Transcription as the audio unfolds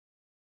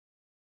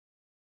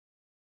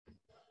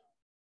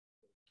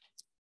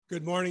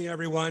Good morning,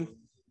 everyone.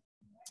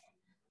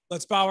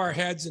 Let's bow our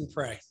heads and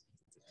pray.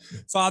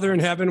 Father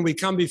in heaven, we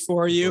come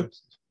before you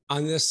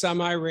on this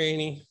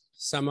semi-rainy,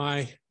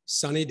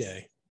 semi-sunny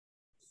day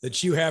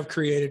that you have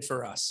created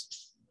for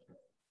us.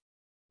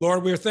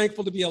 Lord, we're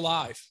thankful to be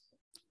alive.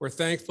 We're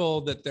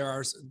thankful that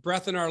there is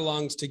breath in our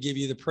lungs to give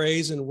you the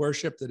praise and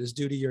worship that is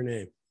due to your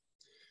name.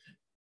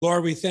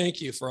 Lord, we thank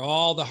you for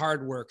all the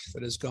hard work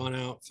that has gone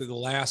out through the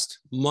last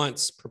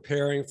months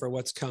preparing for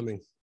what's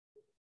coming.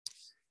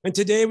 And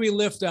today we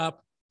lift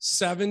up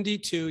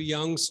 72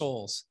 young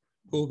souls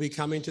who will be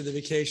coming to the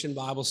Vacation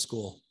Bible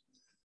School.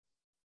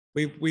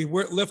 We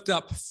lift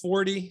up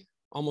 40,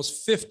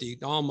 almost 50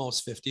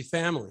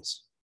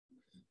 families.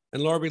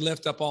 And Lord, we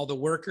lift up all the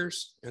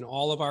workers and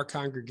all of our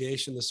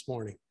congregation this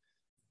morning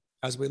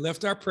as we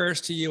lift our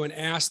prayers to you and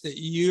ask that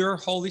your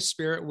Holy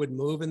Spirit would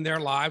move in their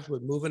lives,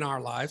 would move in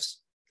our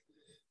lives,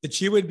 that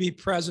you would be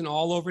present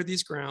all over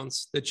these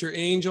grounds, that your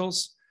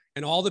angels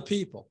and all the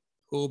people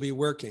who will be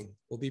working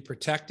will be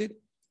protected,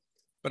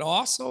 but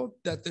also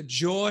that the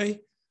joy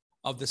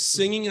of the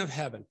singing of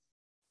heaven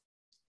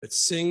that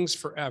sings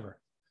forever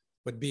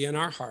would be in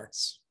our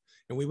hearts,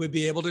 and we would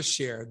be able to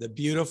share the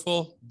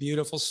beautiful,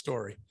 beautiful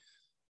story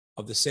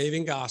of the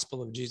saving gospel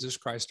of Jesus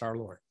Christ our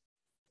Lord.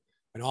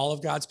 And all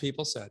of God's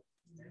people said,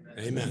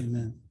 Amen.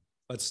 Amen.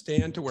 Let's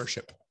stand to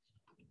worship.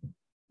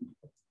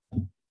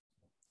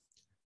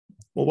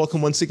 Well,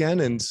 welcome once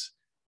again, and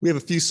we have a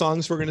few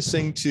songs we're going to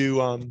sing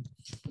to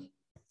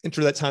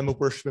enter that time of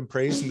worship and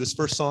praise. And this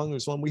first song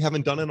is one we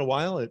haven't done in a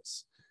while.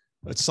 It's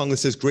a song that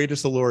says, "Great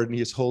is the Lord, and he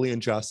is holy and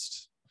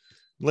just."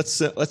 Let's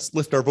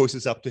lift our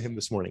voices up to him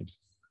this morning.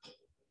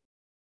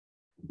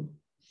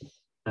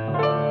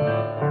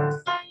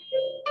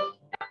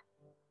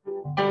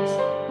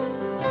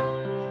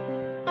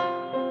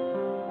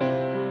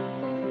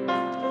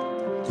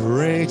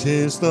 Great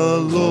is the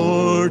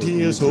Lord,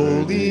 he is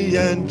holy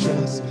and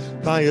just.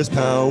 By his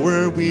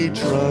power we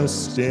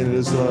trust in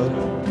his love.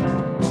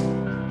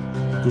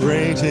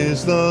 Great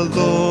is the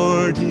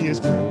Lord, he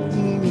is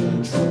kind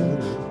and true.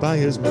 By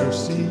his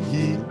mercy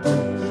he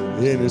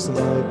in his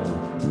love.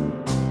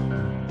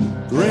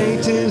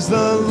 Great is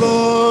the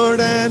Lord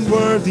and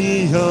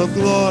worthy of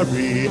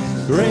glory.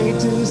 Great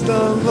is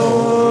the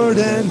Lord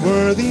and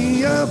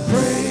worthy of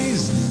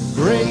praise.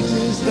 Great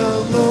is the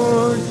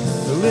Lord.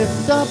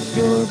 Lift up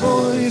your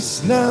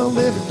voice, now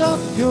lift up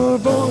your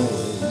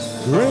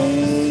voice.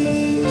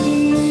 Great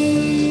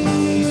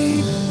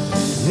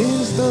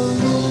is the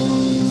Lord.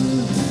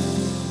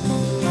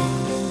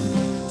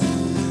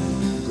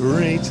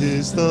 Great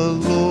is the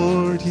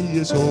Lord, he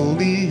is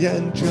holy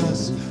and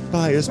just.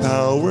 By his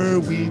power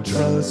we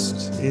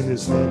trust in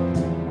his love.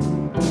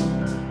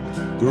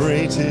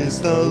 Great is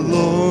the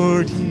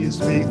Lord, he is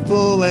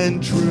faithful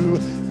and true.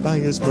 By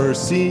his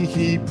mercy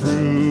he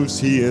proves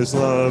he is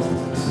love.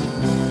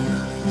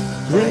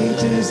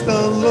 Great is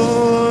the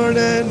Lord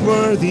and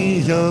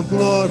worthy of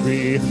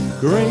glory.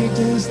 Great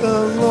is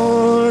the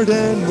Lord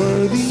and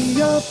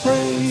worthy of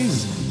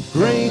praise.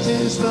 Great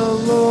is the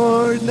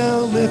Lord, now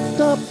lift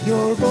up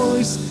your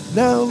voice,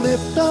 now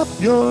lift up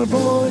your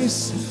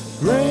voice.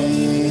 Great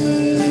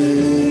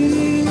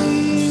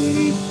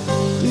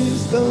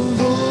is the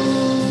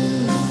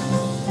Lord.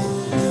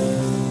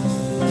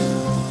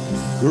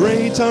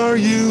 Great are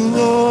you,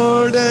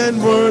 Lord,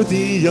 and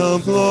worthy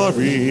of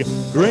glory.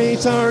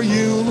 Great are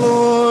you,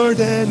 Lord,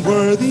 and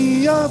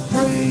worthy of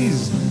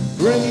praise.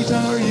 Great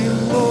are you,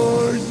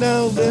 Lord,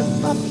 now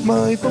lift up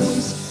my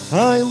voice.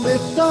 I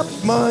lift up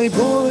my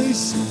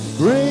voice.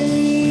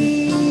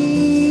 Great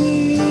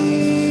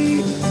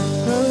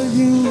are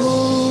you,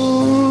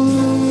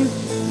 Lord.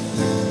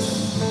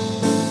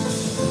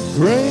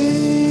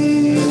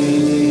 Great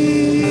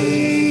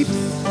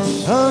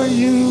are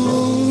you,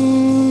 Lord.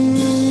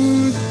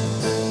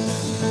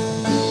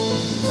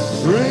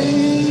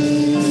 Great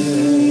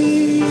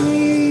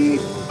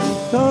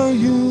are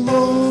you, Lord.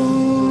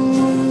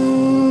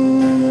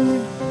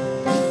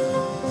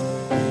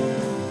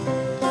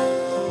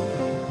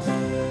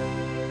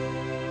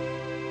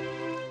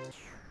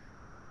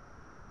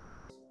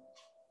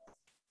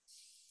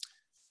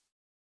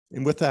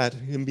 And with that,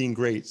 him being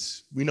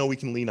great, we know we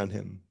can lean on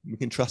him. We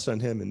can trust on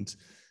him. And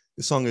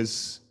the song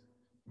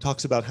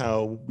talks about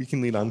how we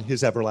can lean on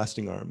his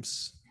everlasting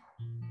arms.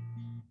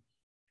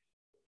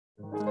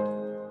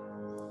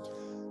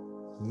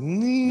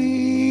 Leaning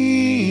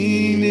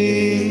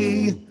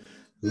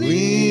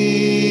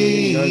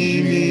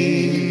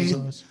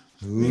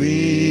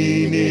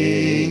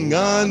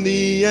on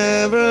the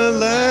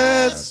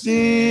everlasting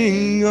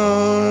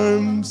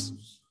arms.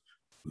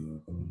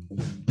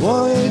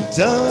 What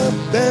a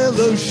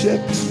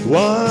fellowship,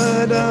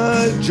 what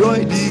a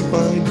joy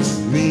divine,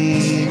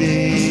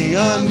 leaning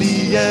on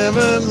the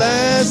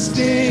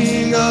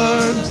everlasting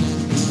arms.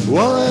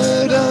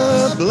 What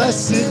a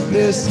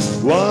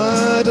blessedness,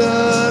 what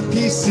a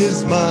peace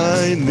is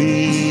mine,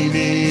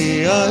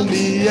 leaning on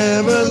the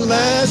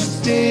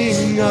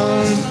everlasting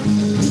arms.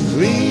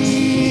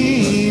 Leaning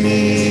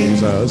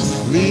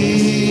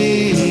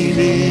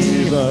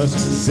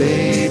Jesus,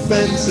 safe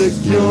and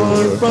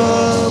secure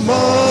from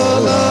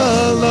all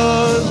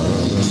alarm.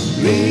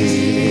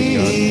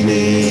 Leaning,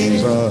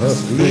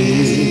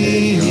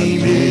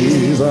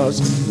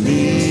 Jesus,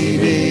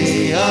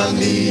 leaning on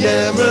the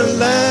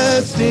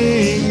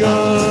everlasting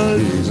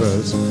arms.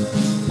 Jesus.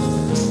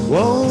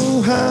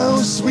 Oh, how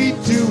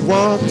sweet to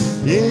walk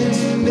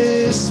in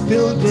this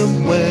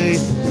pilgrim way,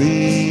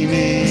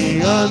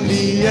 leaning on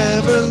the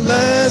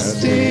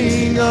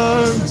everlasting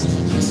arms.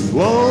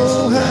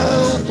 Oh,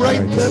 how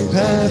bright the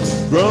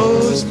path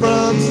grows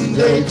from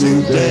day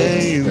to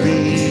day,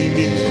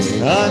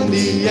 leaning on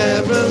the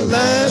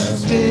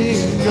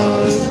everlasting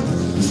arms.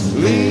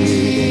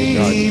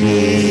 Leaning,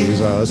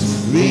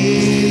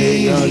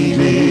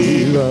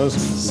 Jesus,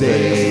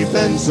 safe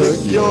and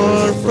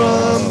secure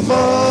from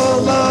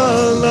all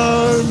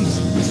alarms.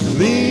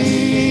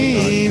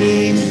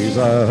 Leaning,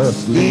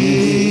 Jesus,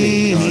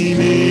 leaning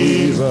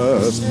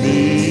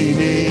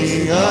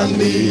on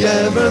the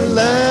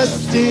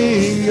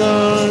everlasting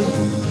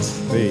arms.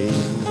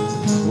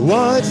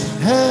 What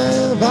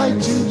have I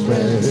to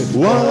dread?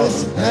 What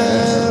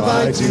have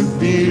I to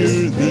fear?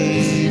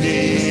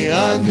 Leaning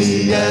on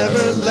the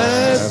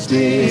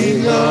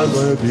everlasting arms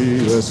of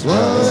Jesus.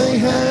 I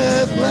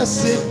have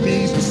blessed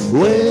peace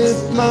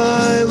with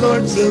my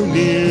Lord so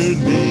near.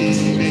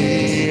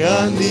 Leaning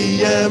on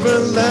the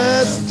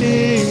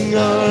everlasting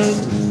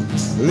arms.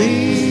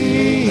 Leaning,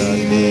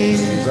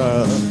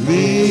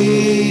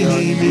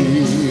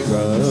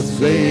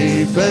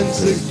 safe and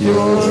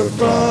secure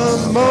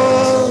from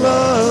all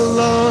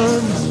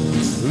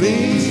alarms.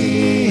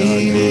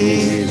 Leaning,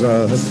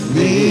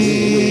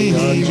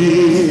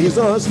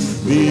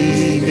 Jesus,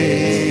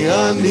 leaning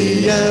on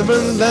the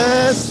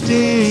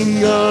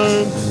everlasting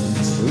arms.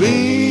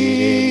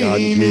 Leaning,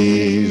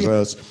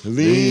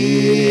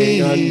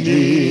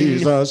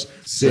 Jesus,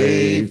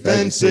 safe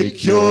and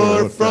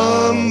secure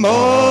from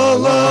all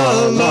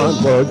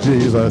alarms. Lord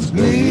Jesus,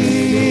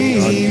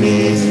 leaning,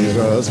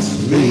 Jesus,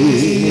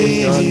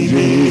 leaning on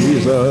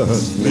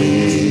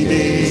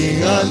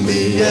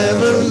the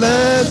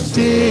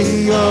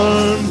everlasting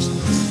arms.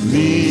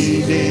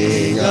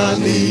 Leaning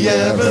on the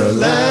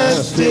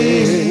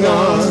everlasting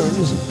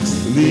arms.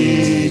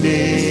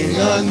 Leaning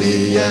on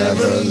the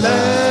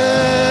everlasting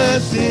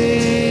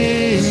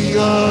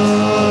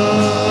arms.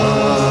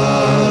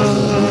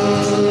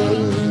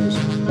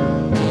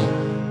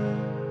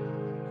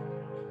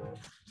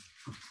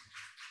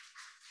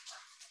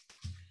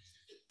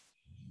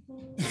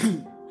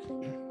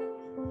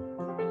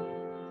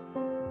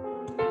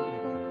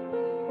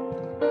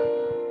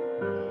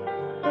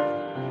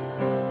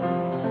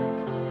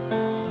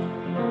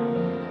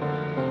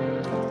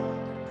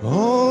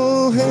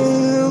 All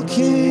hail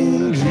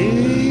King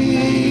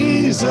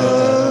Jesus.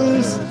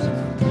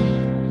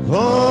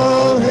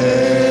 All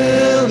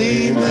hail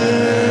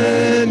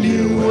Emmanuel.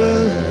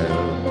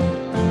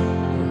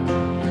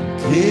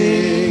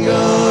 King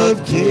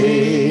of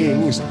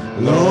kings,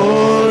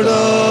 Lord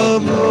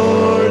of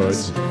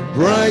lords,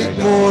 bright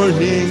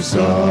morning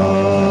star.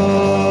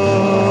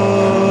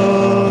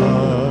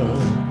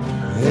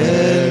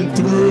 And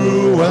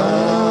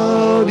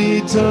throughout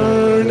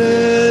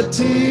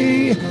eternity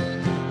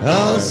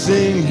I'll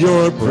sing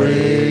your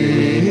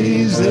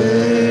praises,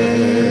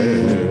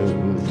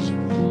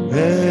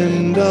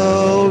 and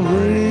I'll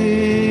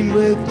reign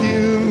with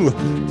you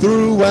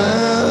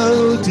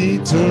throughout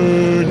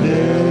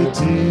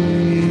eternity.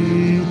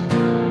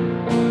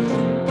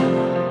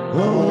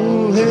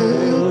 Oh,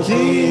 hail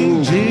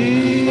King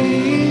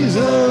Jesus.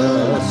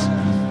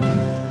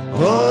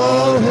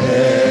 Oh,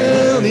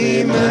 hail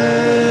Emmanuel.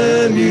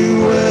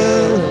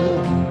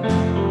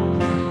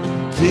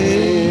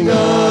 King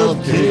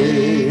of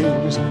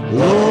kings,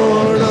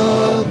 Lord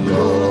of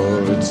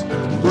lords,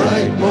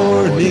 bright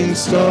morning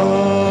star.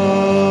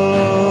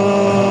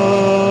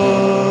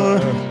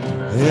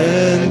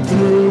 And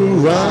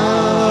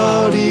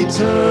throughout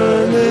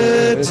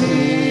eternity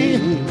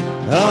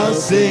I'll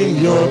sing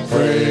your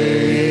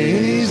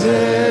praises,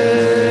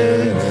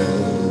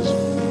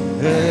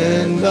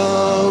 and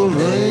I'll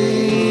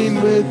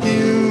reign with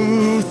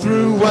you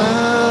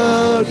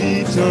throughout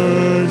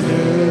eternity.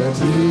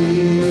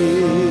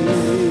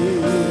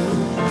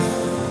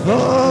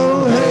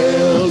 Oh,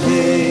 hail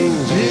King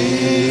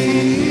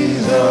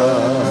Jesus.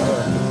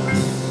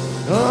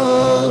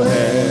 Oh,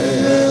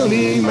 hail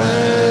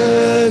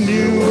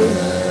Emmanuel.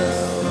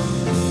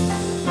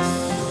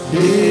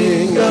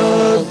 King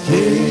of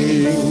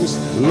kings,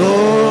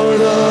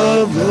 Lord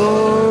of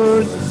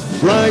lords,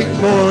 bright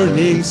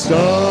morning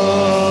star.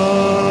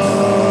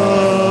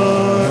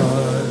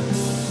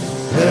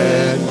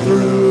 And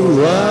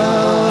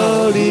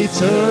throughout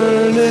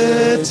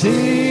eternity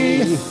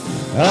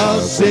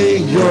I'll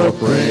sing your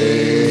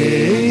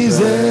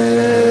praises,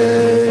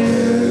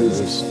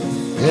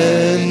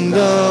 and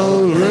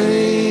I'll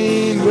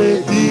reign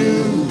with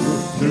you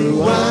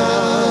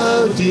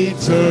throughout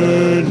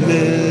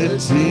eternity.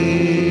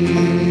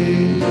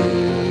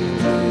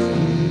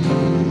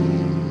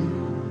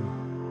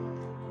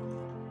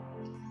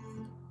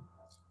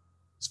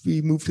 As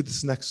we move move to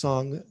this next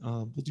song,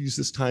 we'll use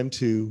this time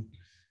to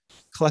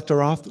be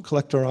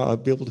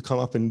able to come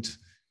up and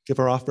give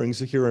our offerings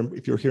here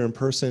if you're here in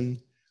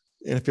person.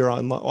 And if you're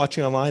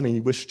watching online and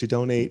you wish to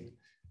donate,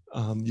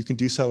 you can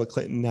do so at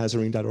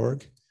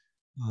clintonnazarene.org.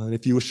 And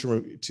if you wish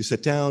to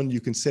sit down,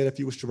 you can sit. If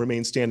you wish to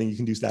remain standing, you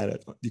can do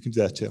that. You can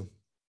do that too.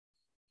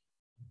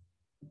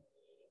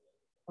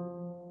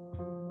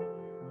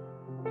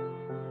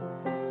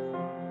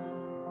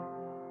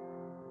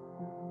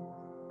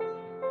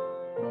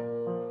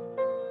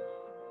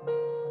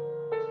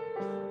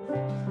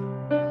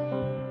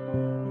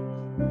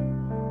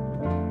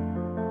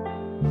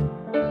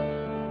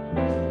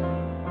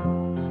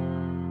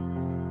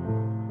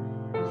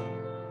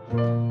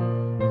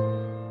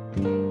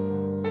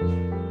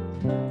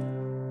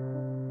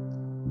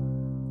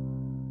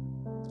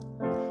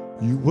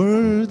 You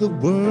were the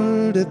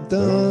Word at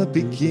the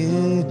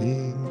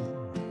beginning,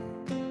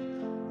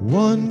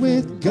 one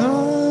with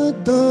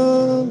God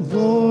the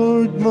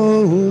Lord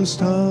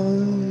Most High.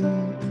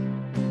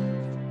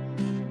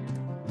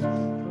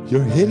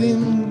 Your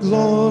hidden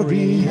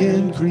glory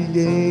in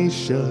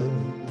creation,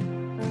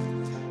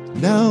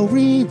 now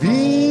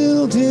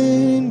revealed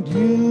in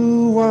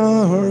you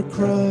are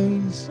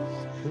Christ.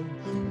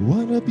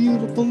 What a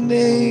beautiful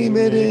name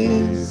it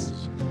is.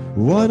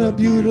 What a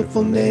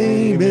beautiful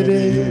name it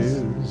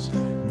is,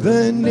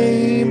 the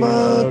name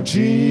of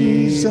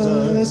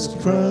Jesus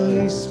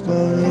Christ,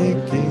 my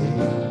King.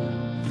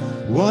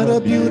 What a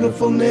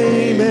beautiful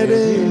name it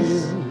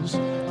is,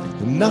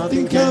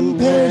 nothing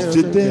compares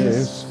to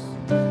this.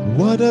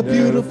 What a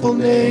beautiful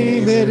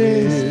name it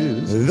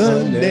is,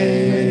 the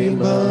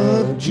name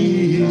of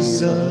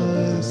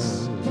Jesus.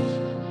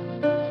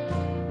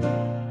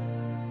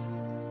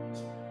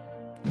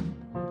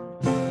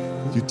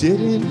 You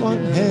didn't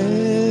want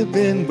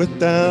heaven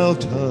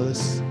without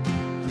us,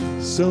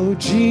 so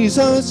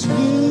Jesus,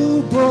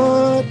 you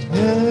brought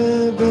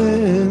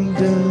heaven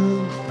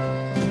down.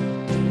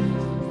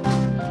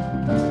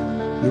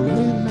 Your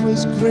name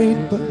was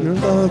great, but your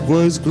love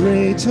was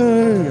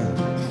greater.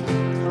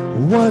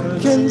 What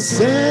can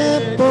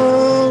separate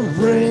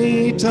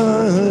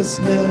us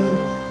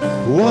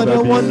now? What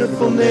a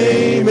wonderful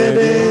name it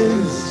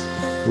is.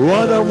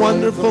 What a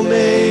wonderful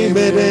name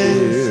it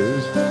is.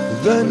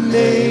 The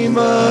name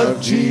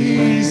of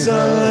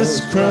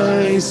Jesus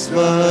Christ,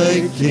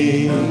 my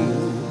King.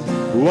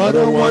 What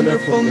a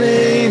wonderful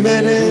name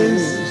it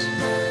is.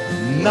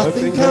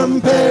 Nothing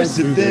compares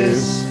to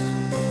this.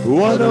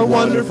 What a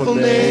wonderful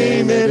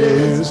name it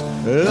is.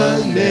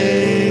 The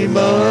name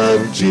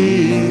of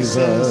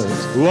Jesus.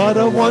 What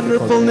a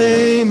wonderful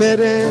name it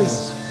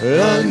is.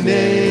 The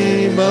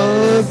name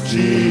of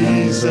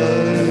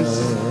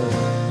Jesus.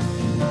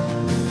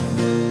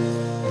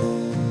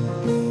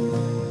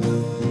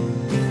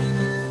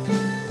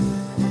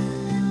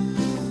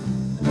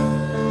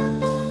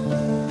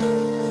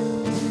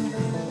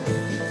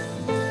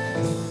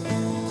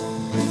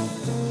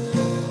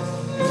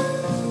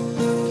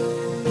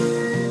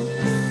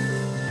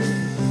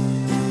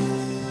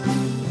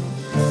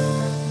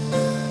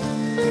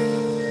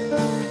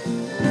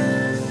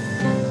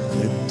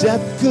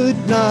 Death could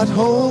not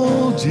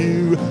hold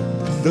you,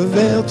 the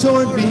veil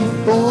torn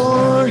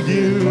before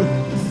you.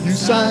 You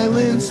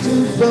silenced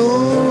the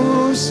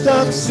boast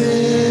of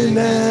sin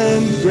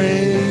and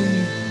grave.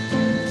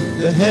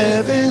 The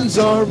heavens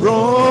are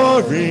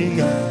roaring,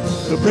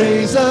 the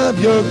praise of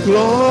your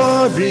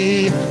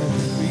glory.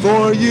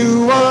 For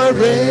you are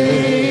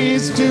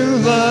raised to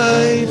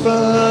life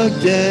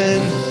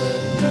again.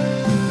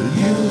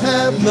 You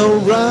have no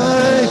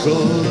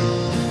rival,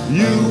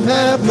 you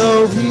have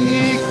no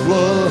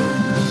equal,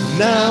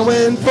 now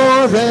and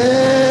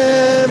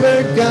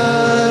forever,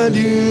 God,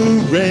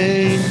 you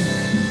reign.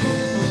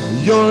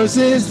 Yours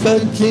is the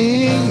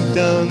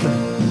kingdom,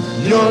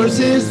 yours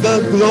is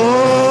the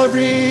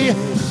glory,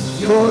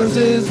 yours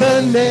is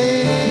the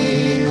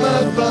name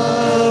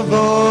above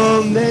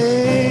all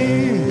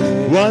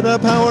names. What a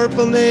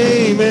powerful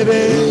name it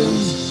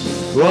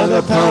is, what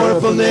a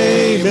powerful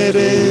name it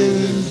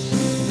is.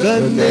 The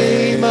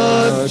name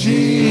of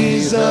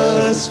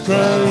Jesus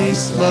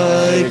Christ,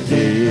 my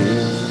King.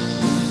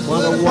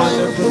 What a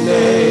wonderful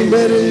name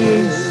it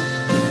is.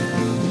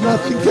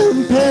 Nothing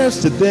compares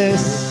to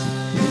this.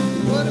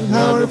 What a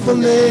powerful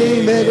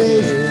name it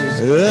is.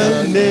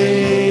 The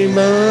name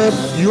of...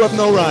 You have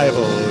no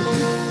rival.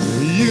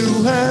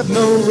 You have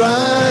no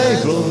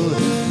rival.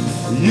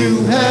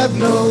 You have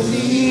no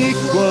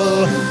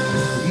equal.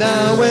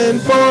 Now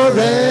and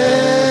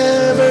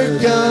forever,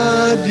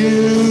 God,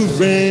 you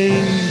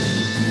reign.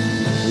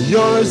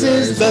 Yours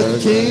is the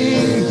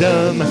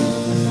kingdom,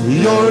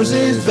 yours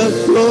is the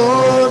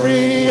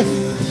glory,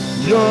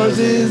 yours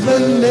is the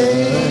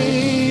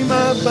name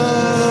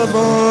above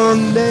all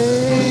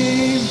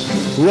names.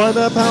 What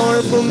a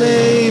powerful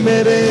name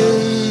it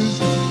is,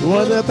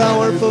 what a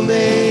powerful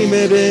name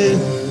it is.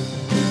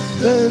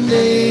 The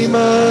name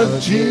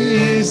of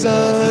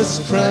Jesus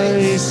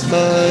Christ,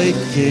 my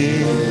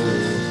King.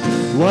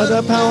 What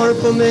a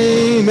powerful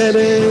name it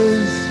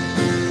is.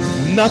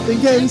 Nothing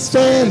can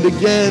stand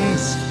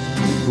against.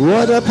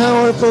 What a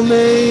powerful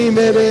name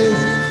it is,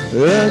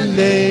 the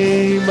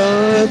name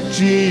of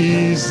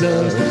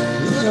Jesus.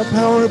 What a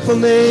powerful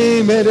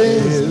name it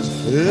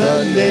is,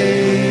 the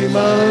name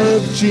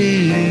of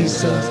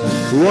Jesus.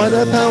 What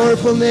a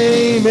powerful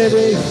name it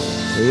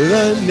is,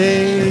 the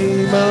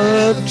name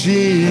of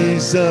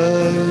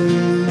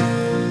Jesus.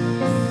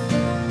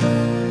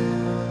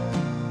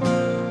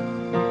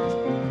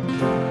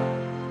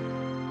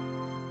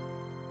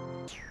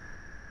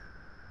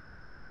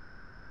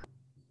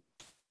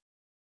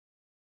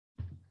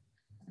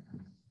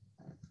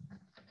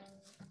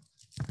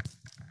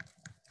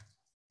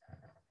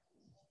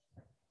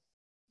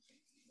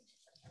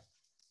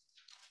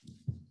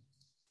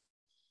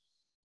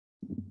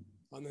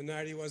 On the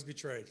night he was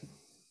betrayed,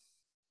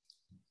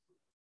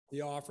 he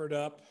offered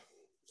up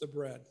the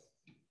bread.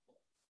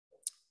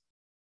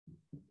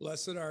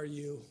 Blessed are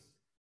you,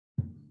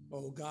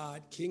 O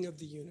God, King of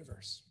the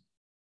universe,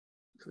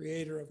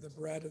 creator of the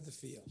bread of the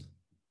field.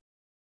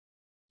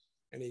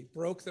 And he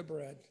broke the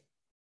bread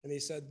and he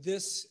said,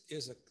 this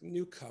is a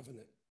new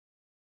covenant,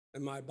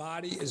 and my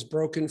body is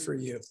broken for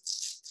you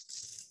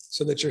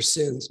so that your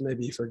sins may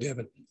be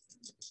forgiven.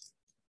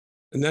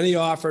 And then he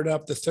offered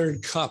up the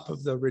third cup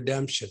of the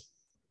redemption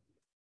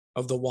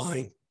of the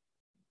wine.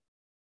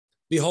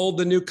 Behold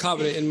the new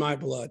covenant in my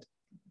blood.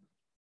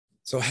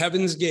 So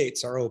heaven's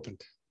gates are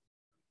opened.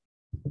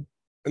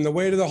 And the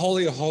way to the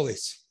Holy of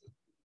Holies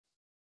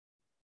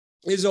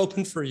is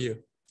open for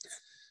you.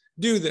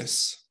 Do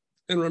this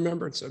in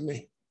remembrance of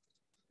me.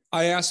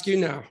 I ask you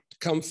now to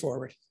come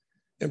forward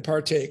and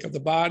partake of the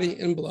body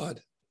and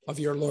blood of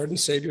your Lord and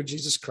Savior,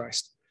 Jesus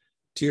Christ,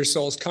 to your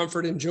soul's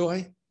comfort and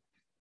joy,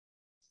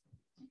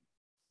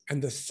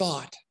 and the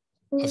thought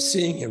of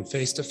seeing him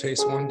face to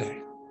face one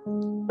day.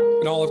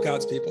 And all of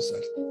God's people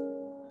said,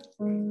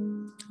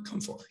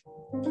 come forward.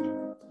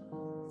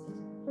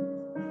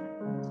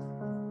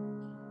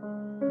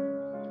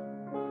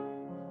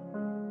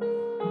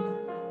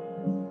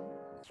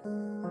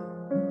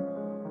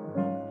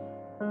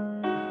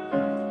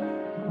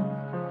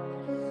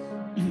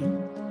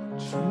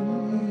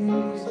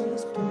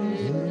 Jesus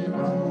paid it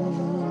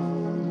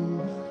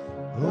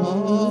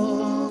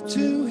all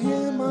to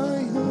him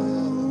I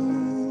owe.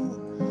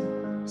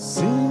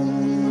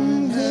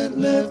 Sin had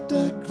left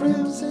a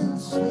crimson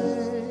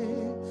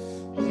stain,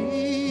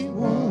 he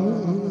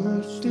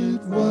washed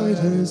it white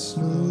as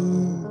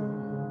snow.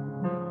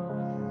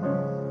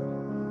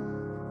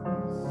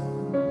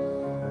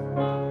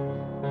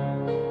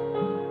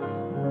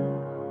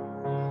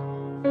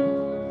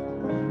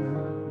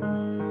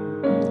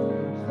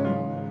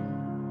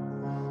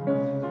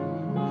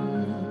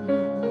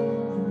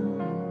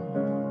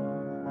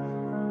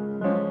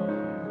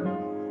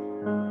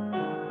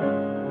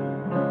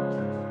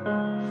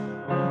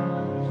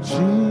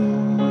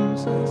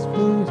 Jesus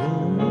paid it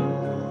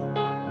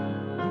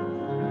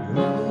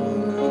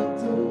all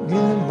to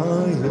him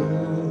I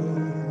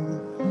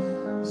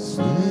owe.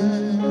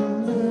 Sin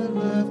had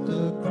left a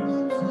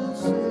crimson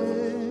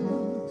stain,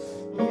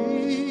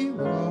 he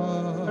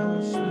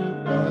washed it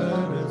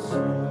white as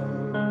snow.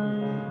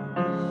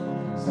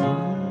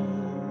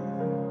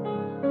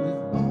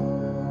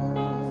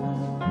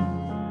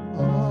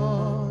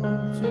 All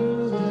to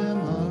him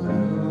I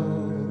owe.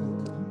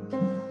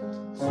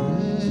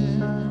 Sin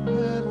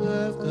had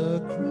left a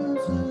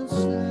crimson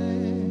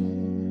stain,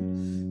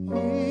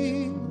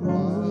 he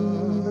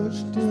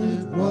washed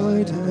it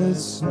white as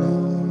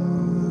snow.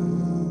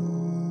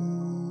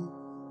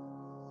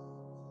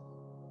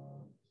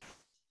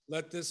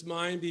 Let this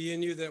mind be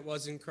in you that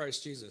was in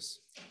Christ Jesus,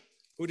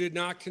 who did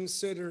not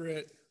consider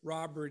it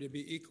robbery to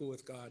be equal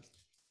with God,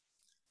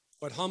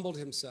 but humbled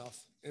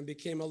himself and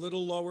became a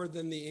little lower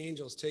than the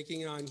angels,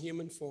 taking on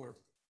human form,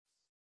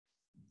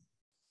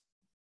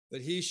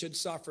 that he should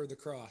suffer the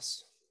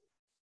cross.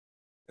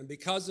 And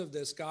because of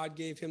this, God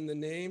gave him the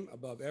name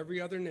above every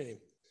other name,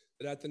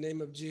 that at the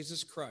name of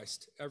Jesus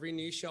Christ, every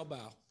knee shall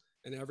bow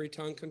and every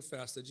tongue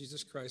confess that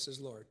Jesus Christ is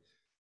Lord.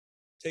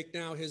 Take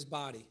now his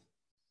body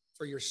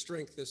for your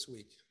strength this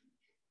week.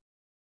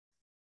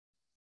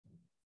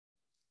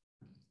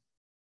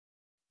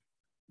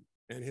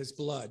 And his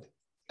blood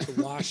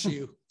to wash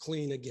you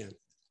clean again.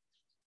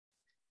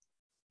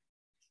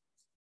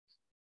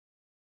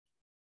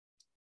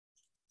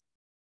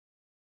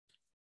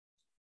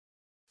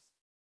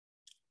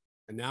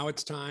 And now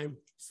it's time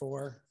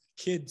for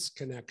Kids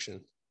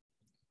Connection.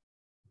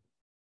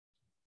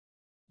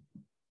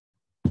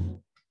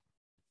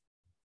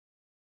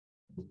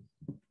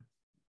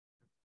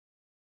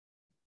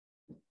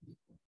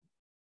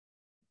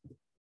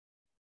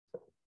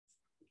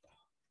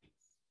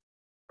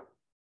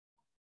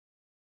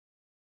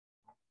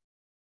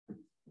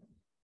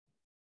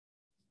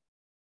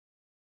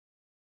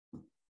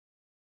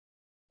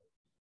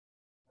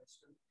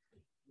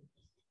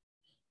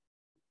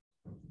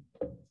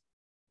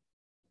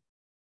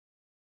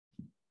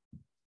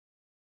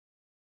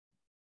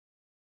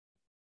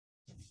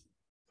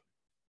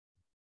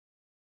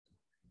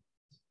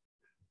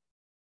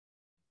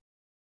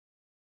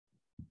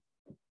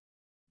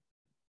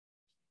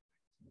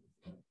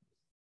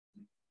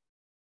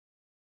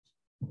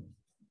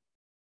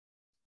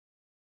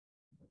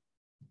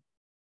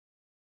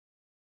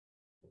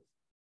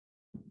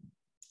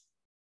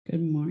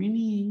 Good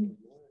morning.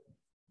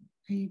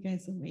 Are you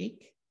guys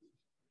awake?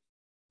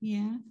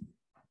 Yeah.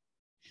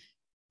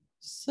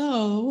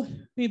 So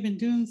we've been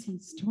doing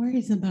some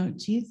stories about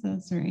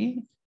Jesus, right?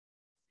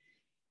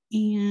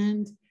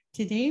 And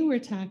today we're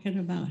talking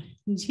about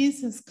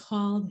Jesus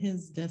called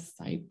his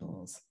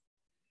disciples.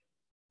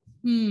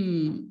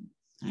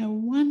 I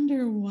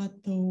wonder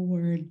what the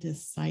word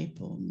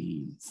disciple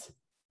means.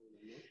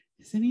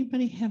 Does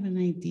anybody have an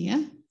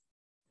idea?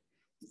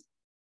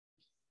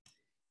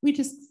 We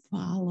just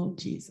follow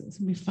Jesus.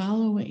 We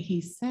follow what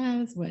he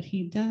says, what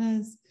he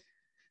does,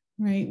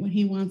 right? What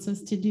he wants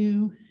us to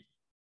do,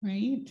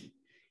 right?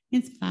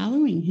 It's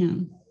following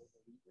him.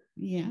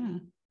 Yeah.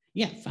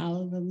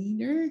 Follow the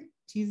leader.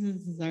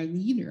 Jesus is our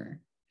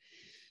leader.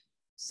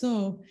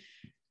 So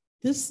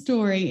this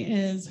story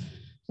is,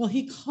 well,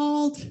 he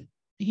called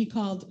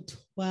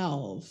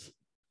 12,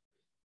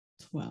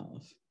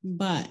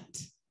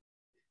 but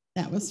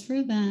that was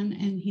for them.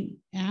 And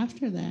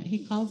after that,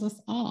 he calls us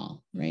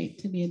all, right,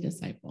 to be a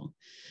disciple.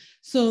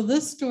 So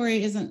this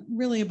story isn't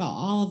really about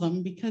all of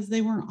them because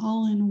they weren't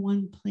all in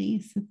one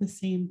place at the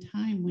same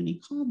time when he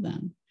called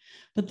them.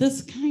 But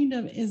this kind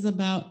of is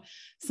about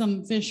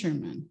some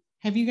fishermen.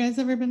 Have you guys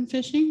ever been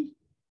fishing?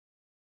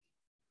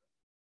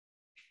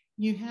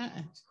 You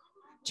have.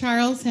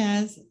 Charles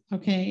has.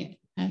 Okay.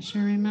 Asher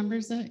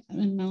remembers it.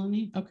 And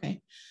Melanie?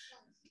 Okay.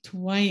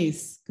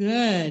 Twice.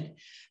 Good.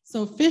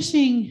 So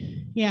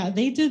fishing,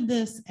 they did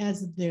this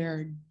as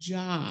their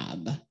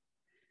job,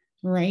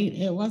 right?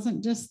 It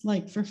wasn't just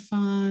like for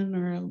fun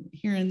or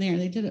here and there.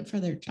 They did it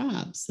for their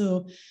job.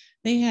 So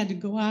they had to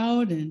go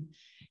out and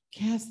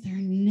cast their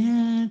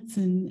nets,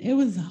 and it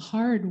was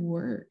hard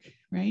work,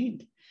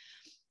 right?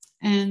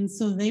 And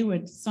so they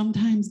would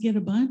sometimes get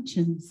a bunch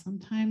and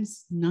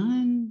sometimes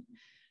none,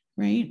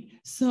 right?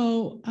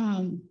 So,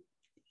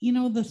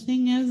 the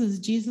thing is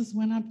Jesus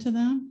went up to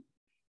them.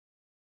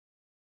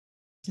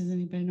 Does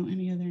anybody know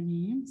any other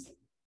names?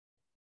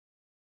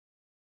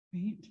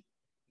 Right?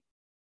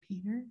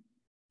 Peter,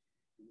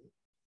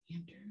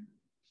 Andrew,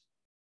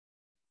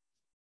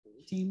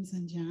 James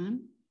and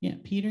John. Yeah,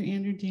 Peter,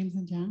 Andrew, James,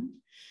 and John.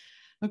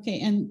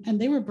 Okay, and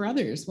they were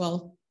brothers.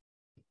 Well,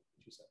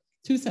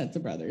 two sets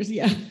of brothers,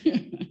 yeah.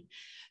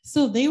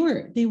 So they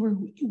were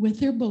with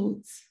their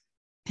boats,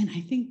 and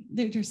I think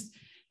they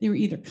were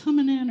either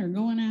coming in or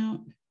going out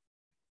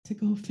to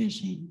go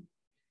fishing.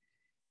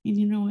 And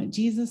you know what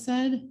Jesus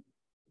said?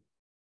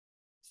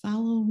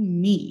 Follow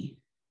me.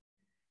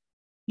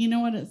 You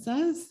know what it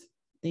says?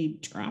 They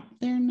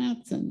dropped their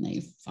nets and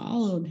they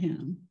followed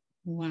him.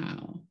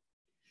 Wow.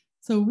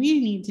 So we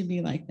need to be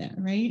like that,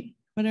 right?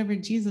 Whatever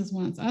Jesus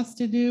wants us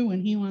to do,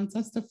 when he wants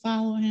us to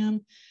follow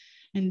him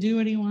and do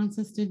what he wants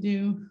us to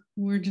do,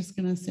 we're just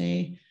going to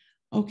say,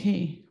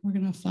 okay, we're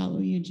going to follow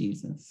you,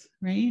 Jesus,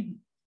 right?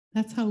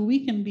 That's how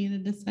we can be the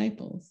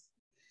disciples.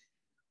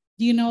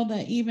 Do you know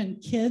that even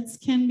kids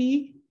can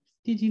be?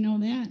 Did you know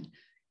that?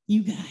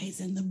 You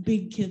guys and the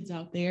big kids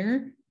out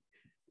there,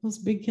 those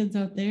big kids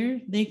out there,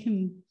 we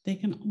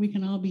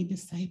can all be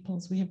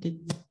disciples. We have to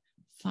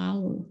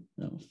follow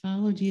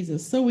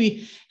Jesus. So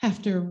we have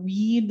to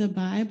read the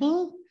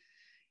Bible.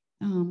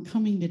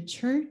 Coming to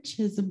church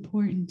is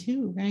important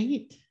too,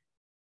 right?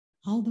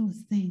 All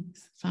those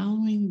things,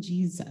 following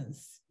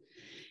Jesus.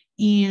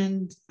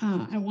 And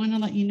I want to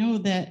let you know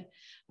that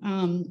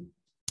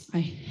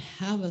I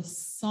have a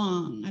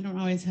song. I don't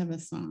always have a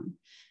song.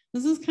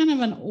 This is kind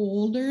of an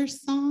older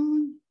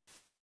song,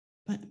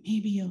 but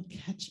maybe you'll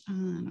catch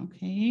on,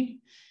 okay?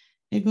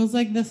 It goes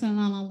like this, and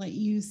then I'll let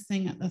you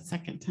sing it the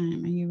second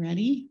time. Are you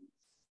ready?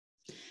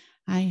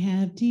 I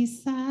have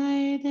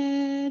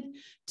decided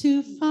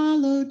to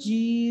follow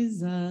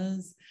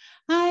Jesus.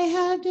 I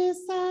have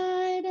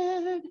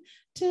decided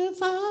to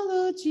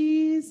follow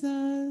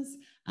Jesus.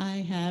 I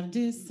have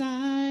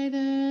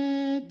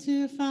decided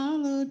to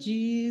follow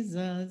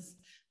Jesus.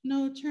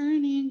 No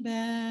turning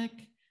back.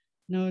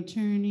 No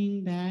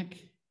turning back.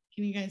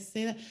 Can you guys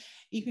say that?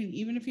 You can,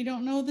 even if you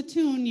don't know the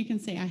tune, you can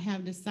say, I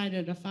have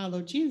decided to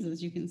follow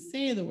Jesus. You can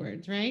say the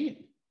words, right?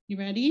 You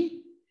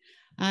ready?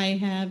 I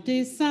have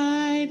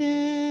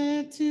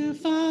decided to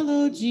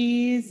follow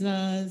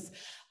Jesus.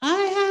 I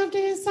have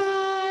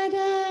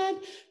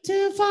decided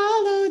to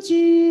follow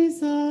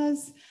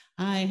Jesus.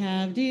 I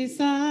have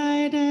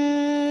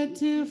decided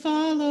to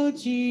follow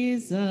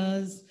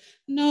Jesus.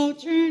 No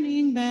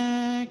turning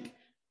back.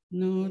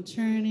 No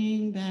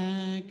turning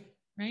back.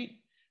 Right?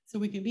 So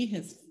we can be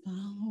his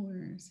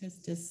followers, his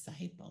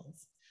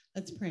disciples.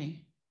 Let's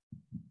pray.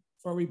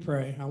 Before we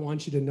pray, I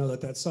want you to know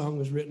that song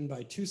was written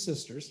by two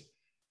sisters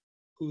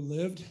who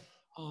lived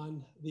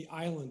on the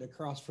island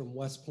across from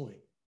West Point.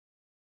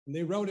 And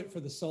they wrote it for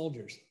the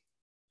soldiers.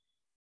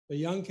 The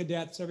young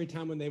cadets, every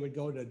time when they would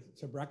go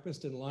to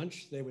breakfast and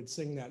lunch, they would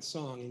sing that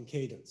song in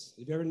cadence.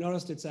 Have you ever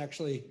noticed it's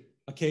actually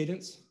a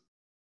cadence?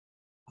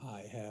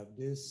 I have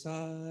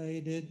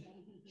decided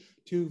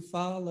to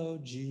follow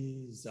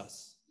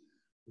Jesus.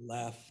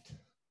 Left,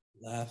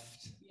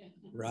 left,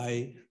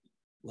 right,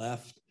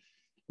 left.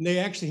 And they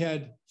actually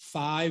had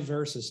 5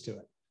 verses to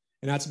it.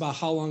 And that's about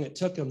how long it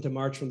took them to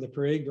march from the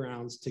parade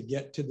grounds to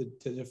get to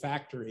the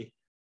factory,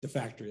 that's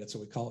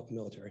what we call it,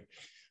 military,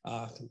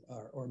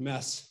 or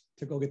mess,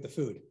 to go get the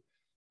food.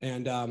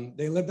 And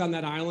they lived on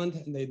that island,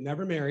 and they'd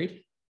never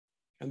married,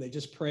 and they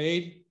just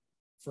prayed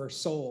for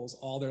souls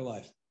all their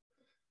life.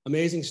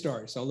 Amazing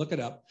story. So look it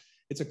up.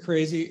 It's a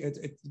crazy, a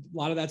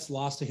lot of that's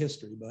lost to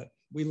history, but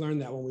we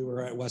learned that when we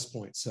were at West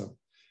Point. So,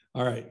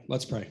 all right,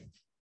 let's pray.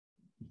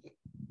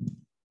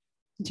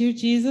 Dear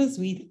Jesus,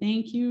 we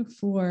thank you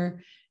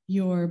for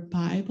your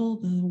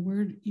Bible,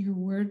 your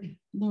word,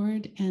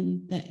 Lord,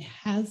 and that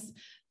has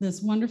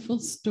this wonderful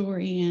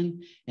story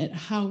in it,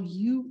 how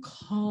you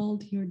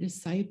called your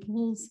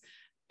disciples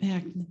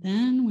back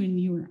then when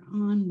you were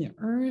on the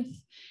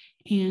earth,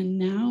 and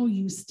now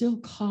you still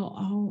call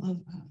all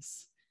of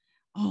us,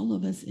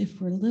 if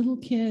we're little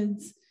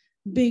kids,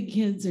 big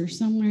kids, or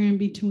somewhere in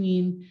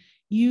between.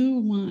 You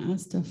want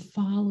us to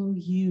follow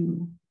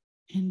you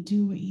and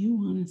do what you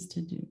want us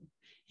to do,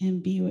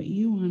 and be what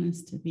you want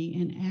us to be,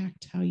 and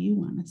act how you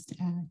want us to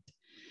act.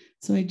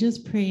 So I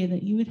just pray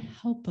that you would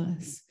help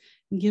us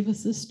and give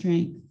us the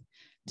strength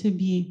to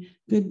be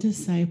good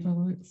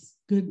disciples,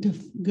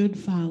 good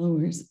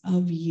followers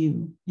of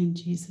you. In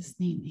Jesus'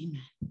 name,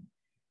 amen.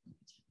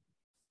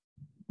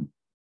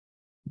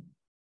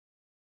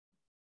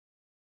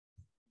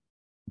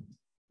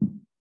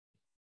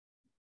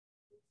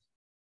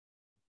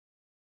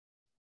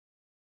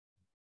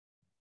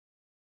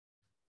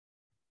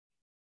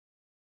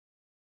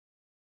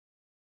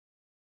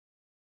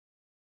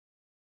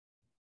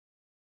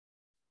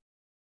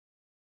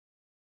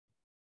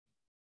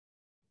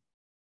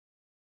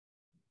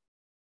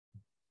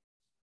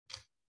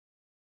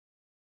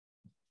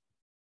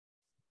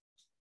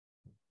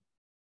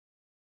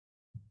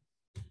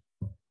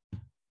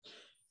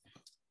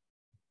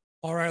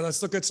 All right,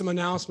 let's look at some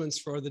announcements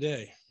for the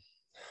day.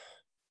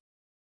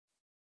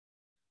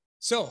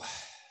 So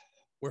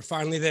we're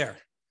finally there.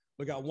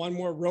 We got one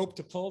more rope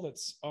to pull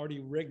that's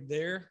already rigged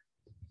there,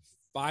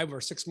 5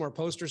 or 6 more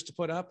posters to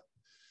put up,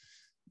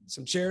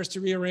 some chairs to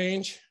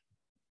rearrange,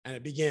 and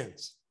it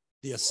begins.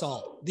 The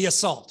assault.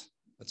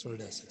 That's what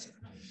it is.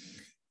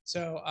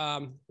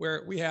 So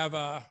we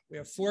have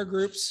 4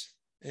 groups,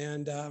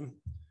 and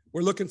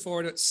we're looking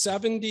forward to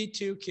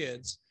 72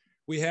 kids.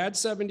 We had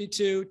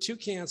 72, 2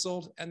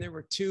 canceled, and there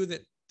were 2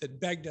 that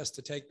begged us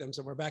to take them,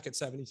 so we're back at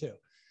 72.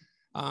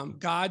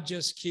 God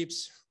just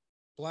keeps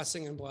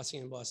blessing and blessing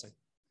and blessing.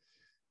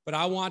 But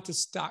I want to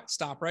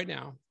stop right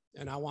now,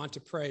 and I want to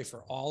pray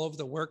for all of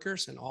the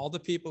workers and all the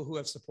people who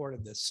have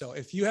supported this. So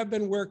if you have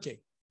been working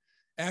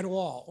at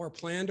all, or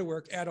plan to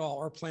work at all,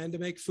 or plan to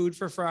make food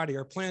for Friday,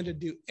 or plan to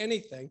do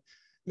anything,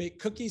 make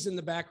cookies in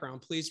the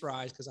background, please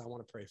rise, because I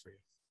want to pray for you.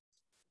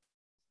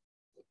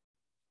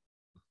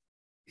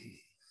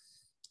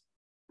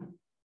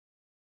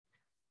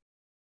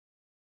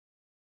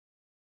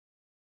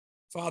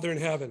 Father in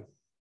heaven,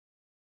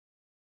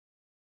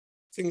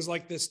 things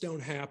like this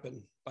don't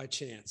happen by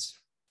chance.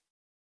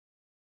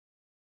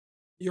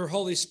 Your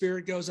Holy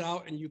Spirit goes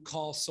out and you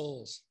call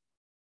souls.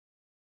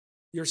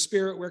 Your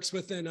Spirit works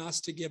within us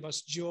to give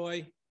us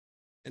joy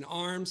and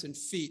arms and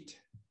feet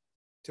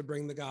to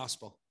bring the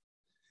gospel.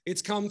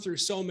 It's come through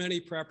so many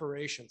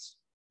preparations.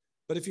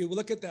 But if you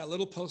look at that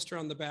little poster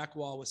on the back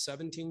wall with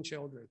 17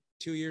 children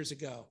 2 years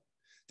ago,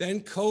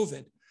 then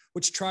COVID,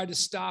 which tried to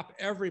stop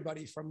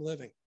everybody from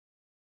living,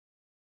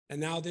 and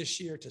now this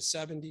year to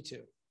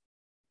 72,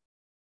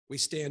 we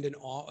stand in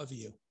awe of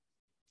you.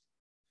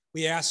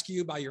 We ask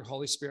you by your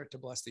Holy Spirit to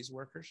bless these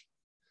workers.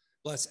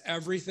 Bless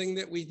everything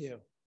that we do.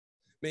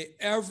 May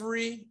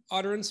every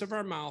utterance of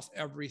our mouth,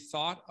 every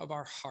thought of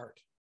our heart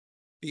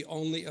be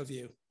only of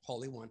you,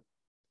 Holy One.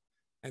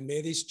 And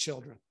may these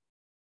children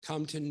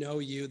come to know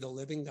you, the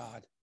living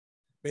God.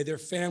 May their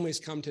families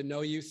come to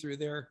know you through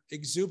their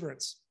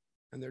exuberance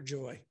and their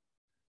joy.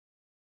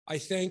 I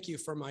thank you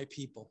for my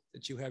people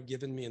that you have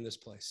given me in this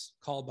place,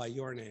 called by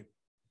your name.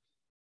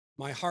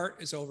 My heart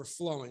is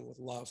overflowing with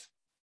love,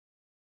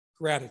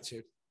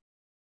 gratitude,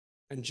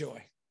 and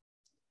joy.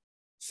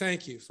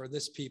 Thank you for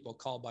this people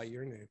called by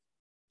your name,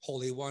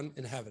 Holy One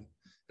in heaven.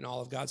 And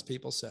all of God's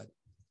people said,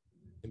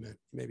 amen.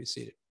 You may be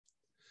seated.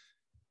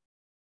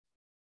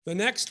 The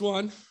next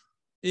one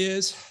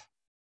is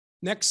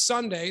next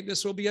Sunday.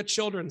 This will be a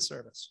children's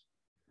service.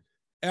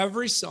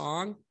 Every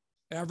song,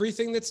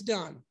 everything that's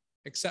done,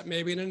 except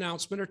maybe an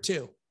announcement or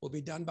 2, will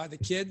be done by the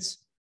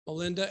kids,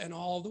 Melinda, and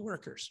all of the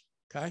workers,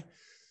 okay?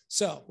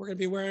 So we're going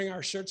to be wearing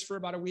our shirts for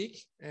about a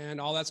week, and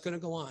all that's going to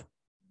go on.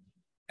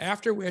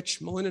 After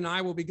which, Melinda and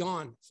I will be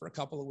gone for a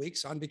couple of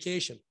weeks on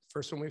vacation.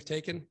 First one we've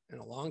taken in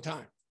a long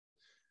time.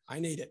 I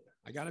need it.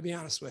 I got to be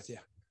honest with you.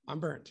 I'm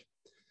burnt.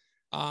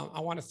 I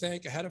want to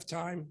thank ahead of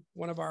time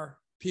one of our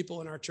people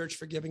in our church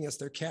for giving us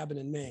their cabin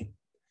in Maine.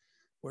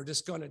 We're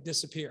just going to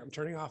disappear. I'm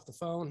turning off the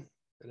phone,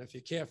 and if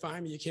you can't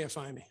find me, you can't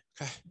find me,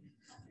 okay?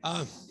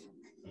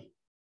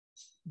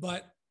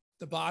 But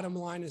the bottom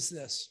line is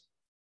this.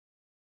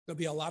 There'll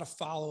be a lot of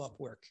follow-up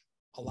work,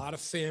 a lot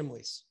of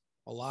families,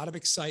 a lot of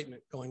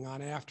excitement going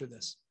on after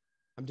this.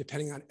 I'm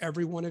depending on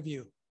every one of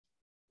you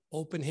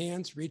open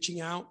hands,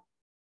 reaching out,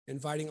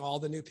 inviting all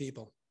the new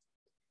people.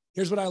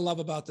 Here's what I love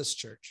about this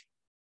church.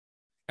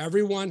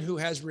 Everyone who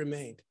has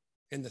remained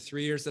in the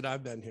 3 years that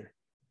I've been here,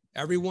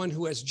 everyone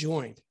who has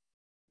joined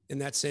in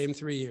that same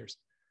 3 years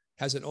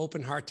has an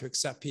open heart to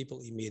accept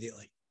people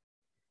immediately.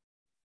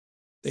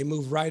 They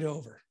move right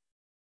over.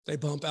 They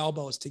bump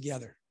elbows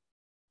together.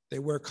 They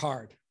work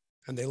hard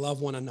and they love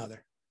one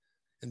another.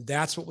 And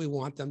that's what we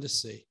want them to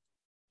see,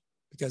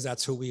 because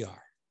that's who we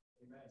are.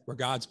 Amen. We're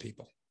God's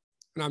people.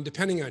 And I'm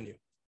depending on you,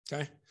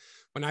 okay?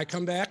 When I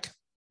come back,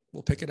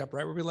 we'll pick it up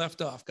right where we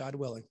left off, God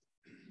willing.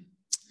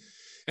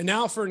 And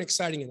now for an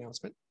exciting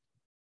announcement.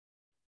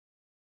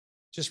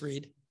 Just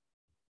read.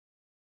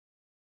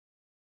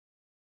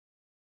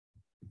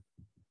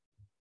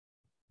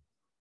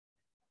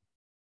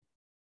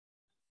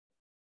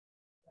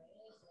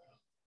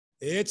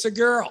 It's a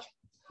girl.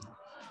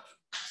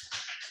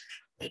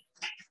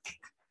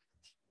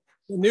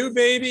 The new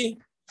baby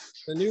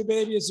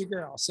is a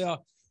girl. So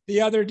the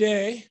other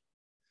day,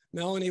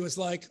 Melanie was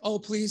like, oh,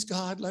 please,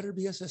 God, let her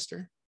be a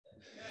sister.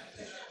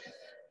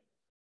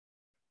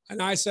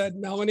 And I said,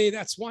 Melanie,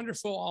 that's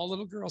wonderful. All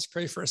little girls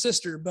pray for a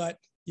sister, but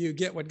you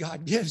get what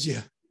God gives you.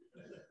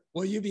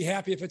 Will you be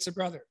happy if it's a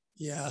brother?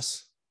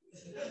 Yes.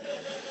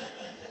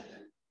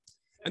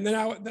 And then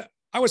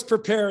I was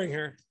preparing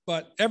her,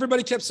 but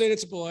everybody kept saying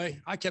it's a boy.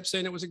 I kept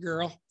saying it was a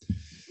girl.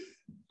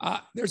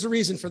 There's a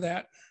reason for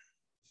that.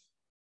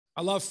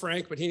 I love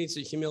Frank, but he needs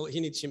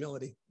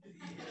humility.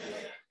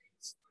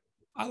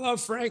 I love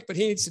Frank, but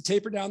he needs to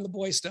taper down the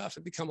boy stuff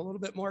and become a little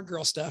bit more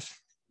girl stuff.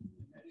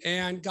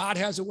 And God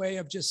has a way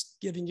of just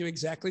giving you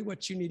exactly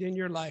what you need in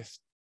your life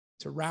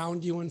to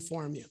round you and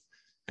form you.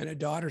 And a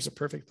daughter's a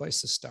perfect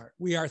place to start.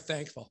 We are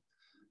thankful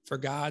for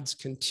God's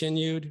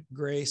continued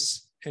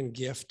grace and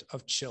gift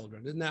of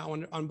children. Isn't that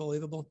one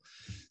unbelievable?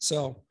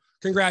 So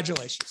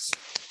congratulations.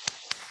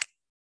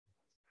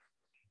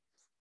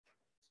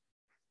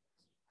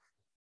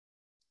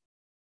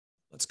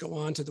 Let's go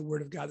on to the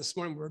Word of God this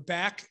morning. We're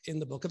back in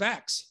the book of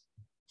Acts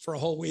for a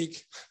whole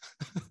week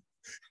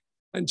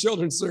and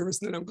children's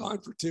service, and then I'm gone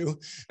for 2,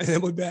 and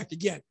then we're back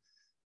again.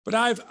 But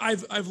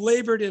I've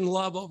labored in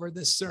love over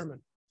this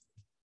sermon.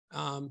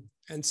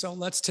 And so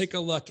let's take a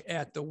look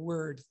at the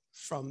word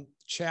from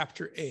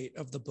chapter 8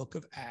 of the book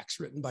of Acts,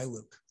 written by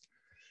Luke.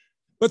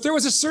 But there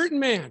was a certain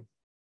man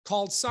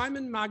called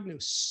Simon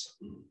Magnus,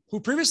 who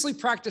previously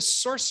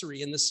practiced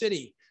sorcery in the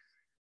city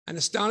and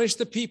astonished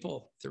the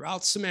people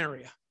throughout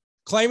Samaria,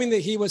 claiming that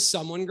he was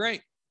someone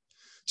great,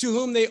 to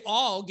whom they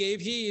all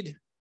gave heed.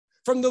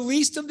 From the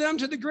least of them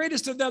to the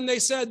greatest of them, they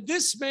said,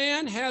 this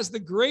man has the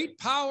great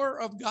power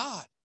of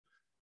God.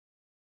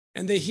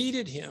 And they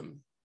heeded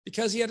him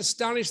because he had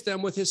astonished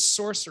them with his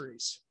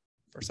sorceries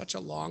for such a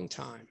long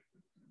time.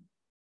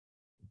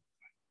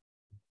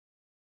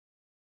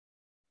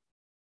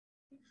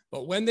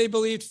 But when they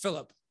believed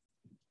Philip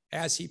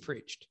as he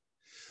preached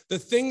the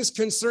things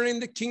concerning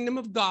the kingdom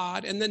of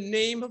God and the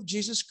name of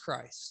Jesus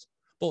Christ,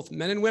 both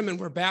men and women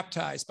were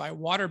baptized by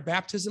water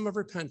baptism of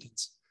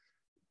repentance.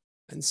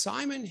 And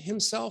Simon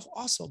himself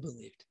also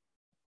believed.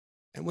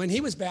 And when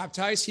he was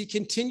baptized, he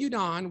continued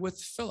on with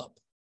Philip.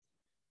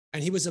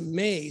 And he was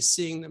amazed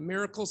seeing the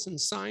miracles and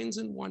signs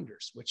and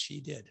wonders which he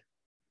did.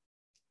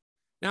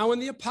 Now, when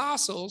the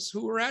apostles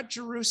who were at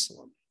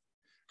Jerusalem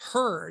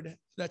heard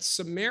that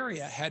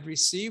Samaria had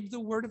received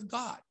the word of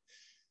God,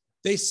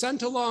 they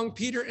sent along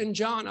Peter and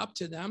John up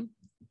to them,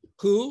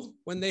 who,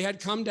 when they had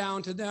come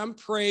down to them,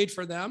 prayed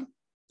for them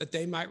that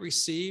they might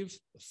receive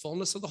the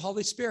fullness of the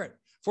Holy Spirit.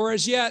 For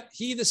as yet,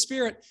 he, the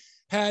Spirit,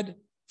 had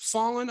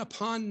fallen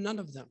upon none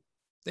of them.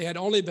 They had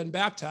only been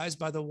baptized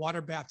by the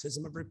water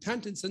baptism of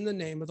repentance in the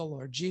name of the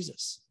Lord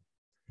Jesus.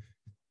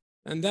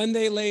 And then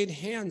they laid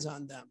hands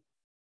on them,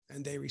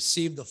 and they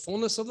received the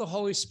fullness of the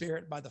Holy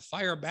Spirit by the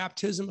fire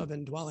baptism of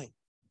indwelling.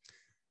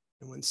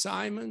 And when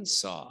Simon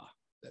saw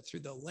that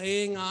through the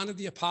laying on of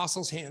the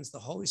apostles' hands, the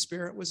Holy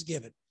Spirit was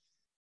given,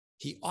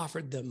 he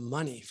offered them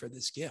money for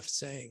this gift,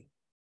 saying,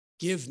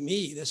 give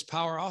me this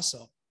power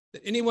also,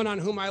 that anyone on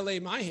whom I lay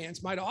my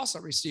hands might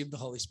also receive the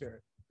Holy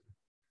Spirit.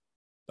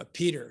 But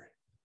Peter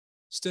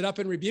stood up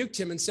and rebuked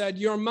him and said,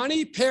 your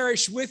money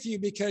perish with you,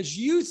 because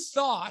you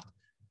thought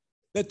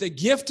that the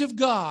gift of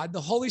God,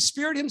 the Holy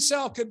Spirit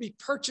himself, could be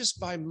purchased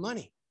by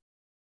money.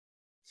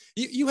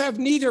 You have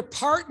neither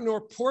part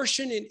nor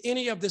portion in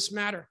any of this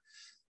matter,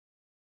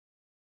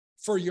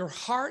 for your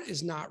heart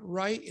is not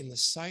right in the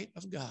sight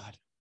of God.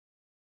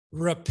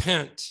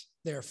 Repent,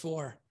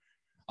 therefore,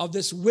 of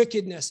this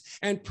wickedness,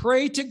 and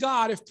pray to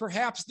God if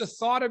perhaps the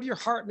thought of your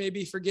heart may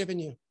be forgiven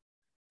you.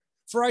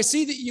 For I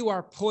see that you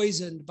are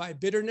poisoned by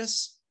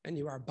bitterness, and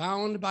you are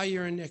bound by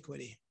your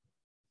iniquity.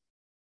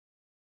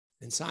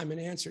 And Simon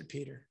answered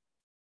Peter,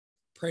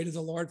 pray to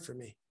the Lord for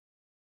me.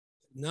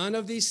 None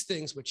of these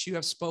things which you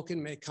have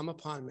spoken may come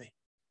upon me.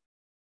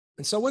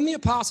 And so when the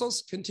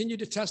apostles continued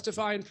to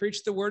testify and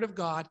preach the word of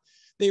God,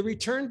 they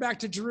returned back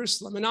to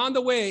Jerusalem. And on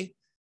the way,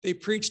 they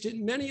preached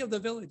in many of the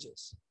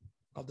villages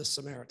of the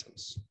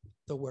Samaritans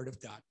the word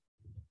of God.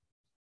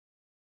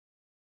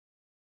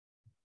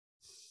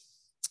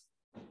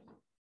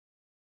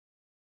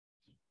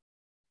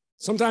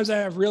 Sometimes I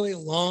have really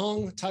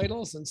long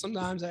titles and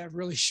sometimes I have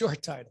really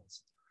short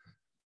titles.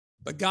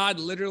 But God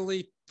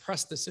literally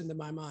pressed this into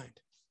my mind.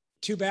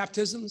 2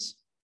 baptisms,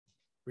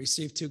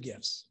 receive 2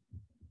 gifts.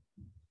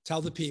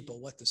 Tell the people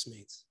what this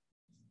means.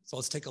 So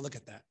let's take a look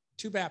at that.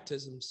 2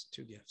 baptisms,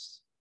 2 gifts.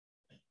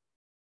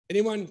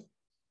 Anyone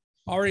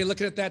already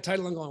looking at that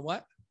title and going,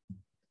 what?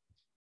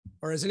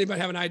 Or does anybody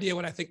have an idea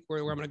what I think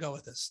where I'm going to go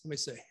with this? Let me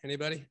see.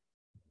 Anybody?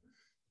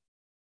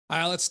 All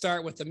right, let's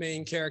start with the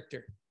main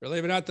character.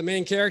 Believe it or not, the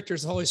main character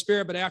is the Holy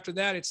Spirit, but after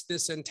that, it's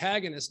this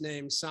antagonist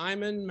named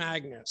Simon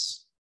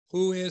Magus.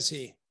 Who is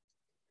he?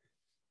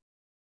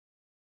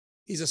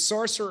 He's a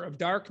sorcerer of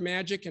dark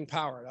magic and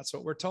power. That's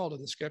what we're told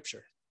in the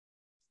scripture.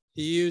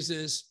 He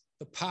uses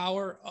the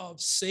power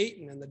of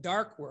Satan in the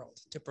dark world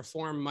to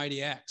perform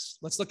mighty acts.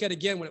 Let's look at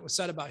again what it was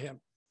said about him.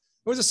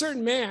 There was a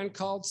certain man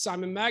called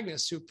Simon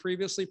Magus who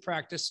previously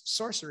practiced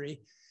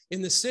sorcery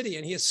in the city,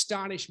 and he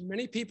astonished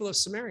many people of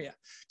Samaria,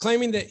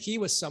 claiming that he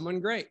was someone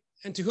great,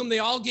 and to whom they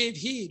all gave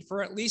heed,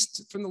 for at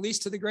least from the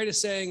least to the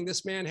greatest, saying,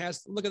 this man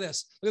has, look at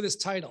this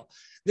title.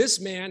 This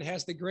man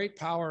has the great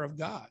power of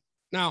God.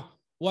 Now,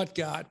 what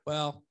God?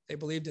 Well, they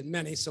believed in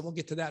many, so we'll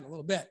get to that in a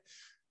little bit.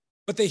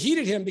 But they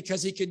heeded him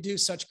because he could do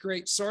such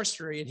great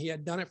sorcery, and he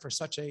had done it for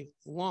such a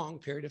long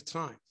period of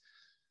time.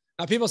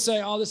 Now, people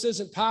say, oh, this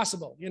isn't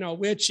possible. You know,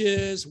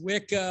 witches,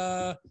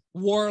 Wicca,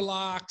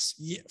 warlocks.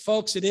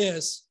 Folks, it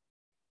is.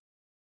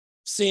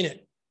 Seen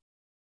it.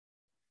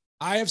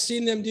 I have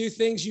seen them do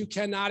things you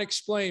cannot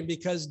explain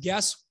because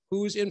guess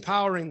who's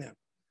empowering them?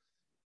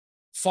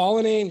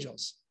 Fallen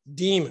angels,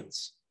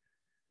 demons.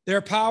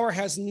 Their power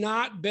has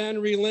not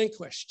been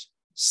relinquished.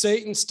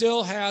 Satan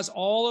still has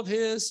all of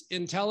his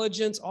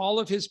intelligence, all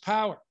of his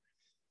power.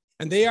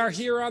 And they are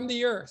here on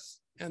the earth,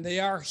 and they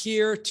are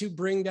here to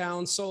bring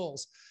down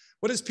souls.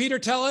 What does Peter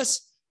tell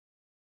us?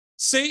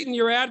 Satan,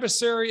 your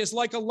adversary, is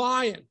like a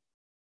lion,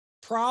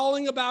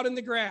 prowling about in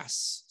the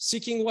grass,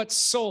 seeking what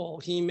soul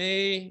he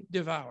may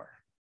devour.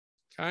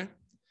 Okay?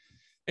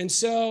 And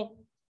so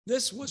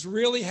this was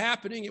really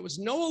happening. It was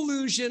no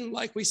illusion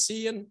like we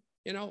see in,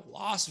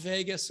 Las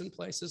Vegas and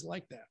places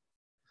like that.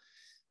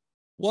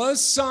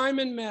 Was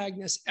Simon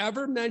Magus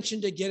ever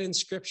mentioned again in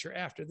scripture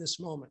after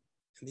this moment?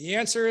 And the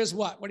answer is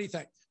what? What do you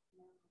think?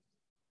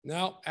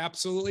 No,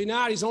 absolutely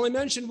not. He's only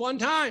mentioned one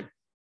time.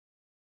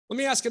 Let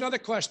me ask another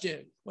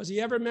question. Was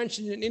he ever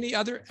mentioned in any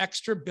other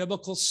extra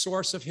biblical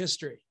source of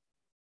history?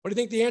 What do you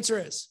think the answer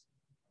is?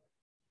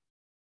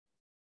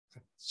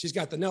 She's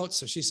got the notes,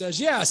 so she says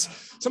yes.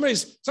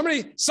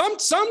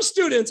 Some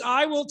students,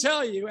 I will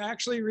tell you,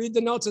 actually read the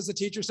notes as the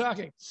teacher's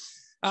talking.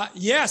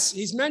 Yes,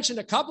 he's mentioned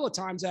a couple of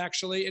times,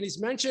 actually, and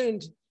he's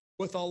mentioned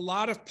with a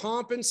lot of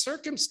pomp and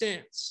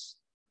circumstance.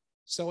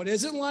 So it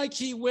isn't like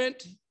he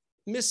went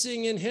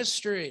missing in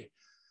history.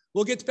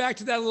 We'll get back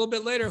to that a little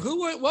bit later.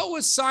 What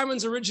was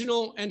Simon's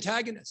original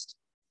antagonist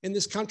in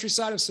this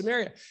countryside of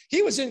Samaria?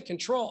 He was in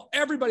control.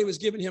 Everybody was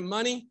giving him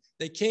money.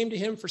 They came to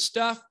him for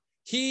stuff.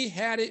 He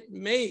had it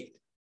made.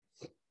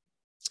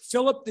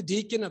 Philip, the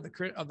deacon of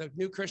the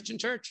new Christian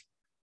church,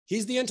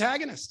 he's the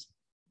antagonist.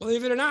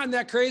 Believe it or not, isn't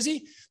that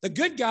crazy? The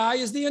good guy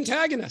is the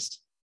antagonist.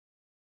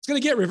 It's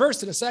going to get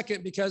reversed in a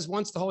second because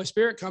once the Holy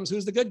Spirit comes,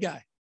 who's the good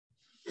guy?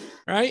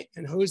 Right?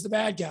 And who's the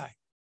bad guy?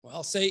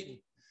 Well, Satan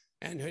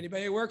and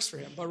anybody who works for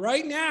him. But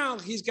right now,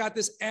 he's got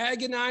this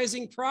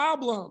agonizing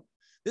problem.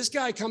 This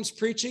guy comes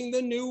preaching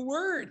the new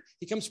word.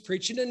 He comes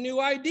preaching a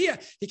new idea.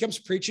 He comes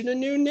preaching a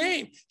new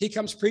name. He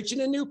comes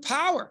preaching a new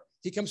power.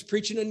 He comes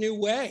preaching a new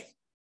way.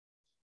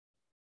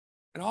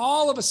 And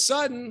all of a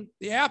sudden,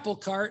 the apple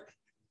cart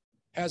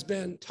has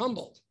been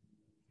tumbled.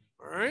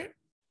 All right.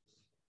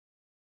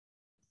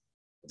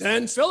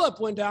 Then Philip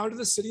went down to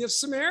the city of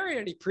Samaria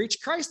and he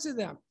preached Christ to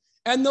them.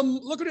 And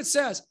look what it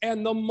says.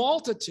 And the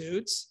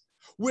multitudes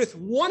with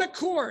one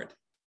accord.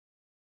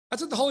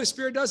 That's what the Holy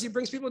Spirit does. He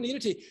brings people into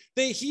unity.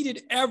 They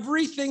heeded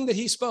everything that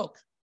he spoke.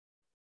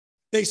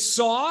 They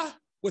saw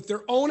with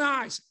their own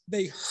eyes.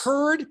 They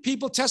heard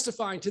people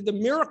testifying to the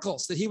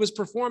miracles that he was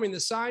performing, the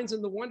signs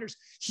and the wonders,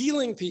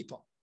 healing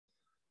people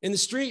in the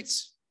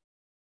streets.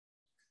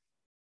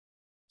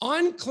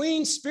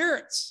 Unclean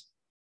spirits.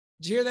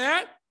 Did you hear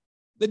that?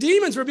 The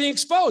demons were being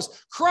exposed,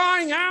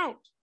 crying out,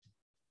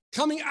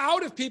 coming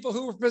out of people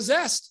who were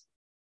possessed,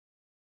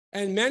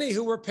 and many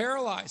who were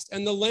paralyzed,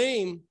 and the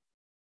lame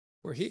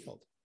were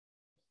healed.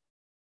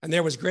 And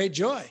there was great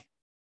joy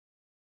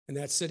in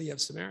that city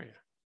of Samaria.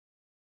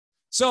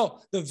 So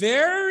the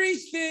very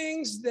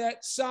things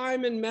that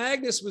Simon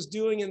Magus was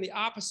doing in the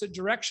opposite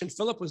direction,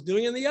 Philip was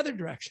doing in the other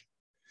direction.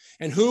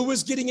 And who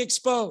was getting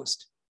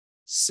exposed?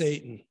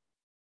 Satan.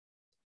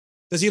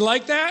 Does he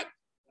like that?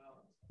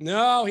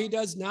 No, he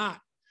does not.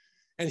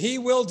 And he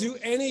will do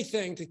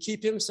anything to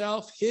keep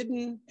himself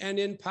hidden and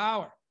in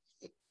power.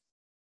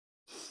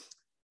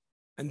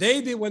 And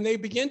when they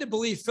begin to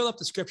believe Philip,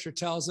 the scripture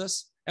tells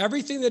us,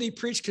 everything that he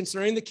preached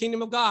concerning the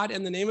kingdom of God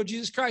and the name of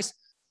Jesus Christ,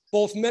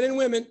 both men and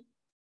women,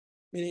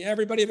 meaning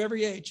everybody of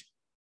every age,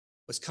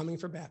 was coming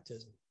for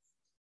baptism.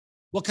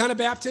 What kind of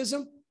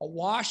baptism? A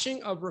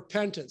washing of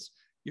repentance.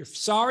 You're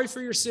sorry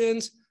for your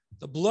sins.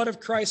 The blood of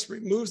Christ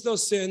removes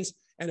those sins,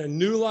 and a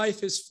new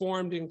life is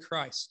formed in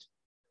Christ.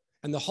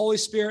 And the Holy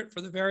Spirit,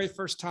 for the very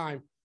first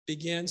time,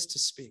 begins to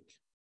speak.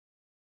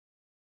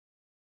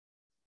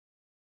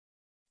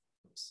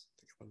 Oops, I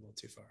think I went a little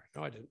too far.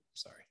 No, I didn't.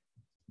 Sorry.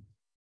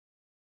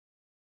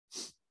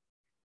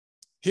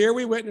 Here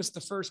we witness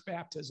the first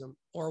baptism,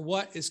 or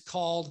what is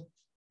called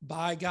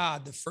by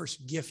God the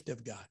first gift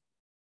of God.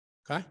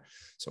 Okay?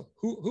 So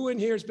who in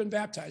here has been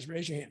baptized?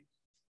 Raise your hand.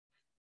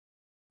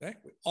 Okay?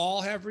 We all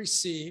have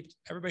received,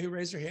 everybody who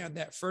raised their hand,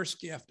 that first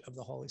gift of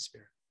the Holy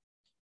Spirit.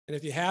 And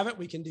if you haven't,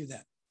 we can do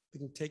that. We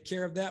can take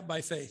care of that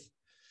by faith.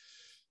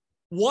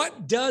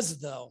 What does,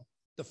 though,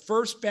 the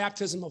first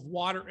baptism of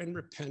water and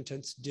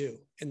repentance do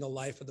in the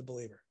life of the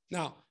believer?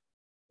 Now,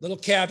 little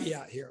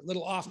caveat here, a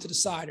little off to the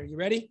side. Are you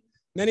ready?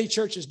 Many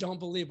churches don't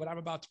believe what I'm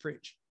about to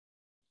preach.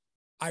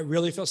 I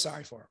really feel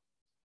sorry for them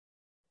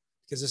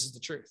because this is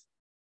the truth.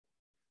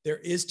 There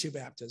is two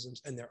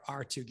baptisms and there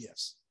are two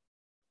gifts.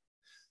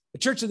 The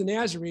Church of the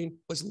Nazarene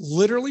was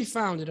literally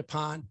founded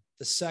upon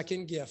the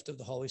second gift of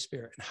the Holy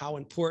Spirit and how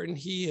important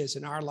he is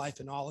in our life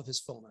in all of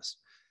his fullness.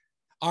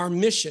 Our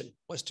mission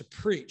was to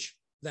preach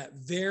that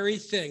very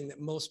thing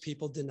that most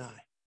people deny.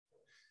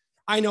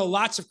 I know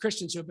lots of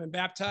Christians who have been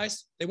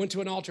baptized. They went to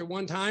an altar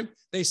one time.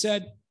 They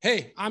said,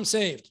 hey, I'm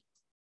saved.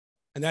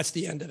 And that's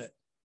the end of it.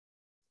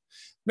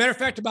 Matter of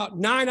fact, about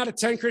 9 out of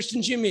 10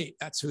 Christians you meet,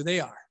 that's who they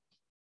are.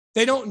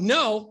 They don't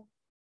know.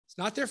 It's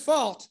not their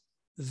fault.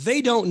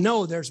 They don't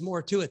know there's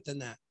more to it than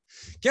that.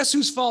 Guess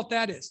whose fault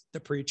that is? The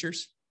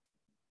preachers.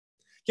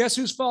 Guess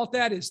whose fault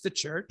that is? The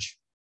church.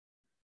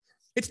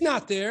 It's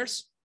not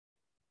theirs.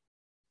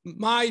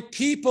 My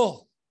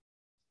people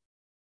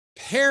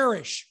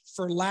perish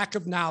for lack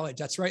of knowledge.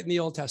 That's right in the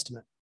Old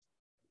Testament.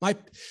 My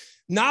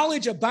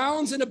knowledge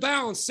abounds and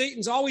abounds.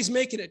 Satan's always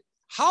making it.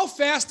 How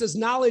fast does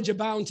knowledge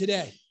abound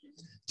today?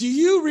 Do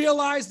you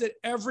realize that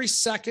every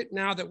second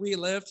now that we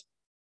live,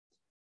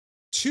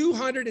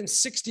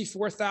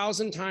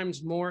 264,000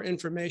 times more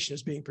information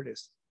is being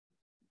produced?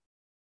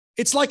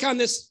 It's like on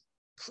this,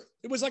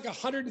 it was like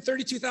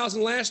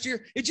 132,000 last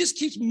year. It just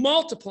keeps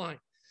multiplying.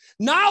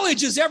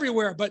 Knowledge is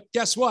everywhere, but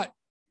guess what?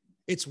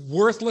 It's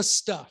worthless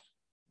stuff.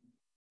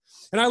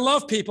 And I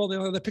love people,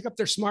 they pick up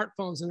their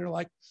smartphones and they're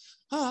like,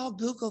 oh, I'll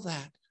Google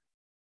that.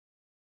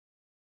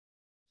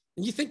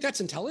 And you think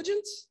that's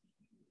intelligence?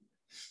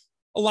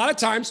 A lot of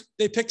times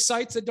they pick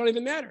sites that don't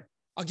even matter.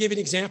 I'll give you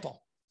an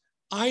example.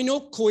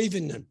 Aino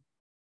Koivunen.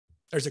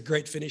 There's a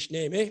great Finnish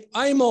name, eh?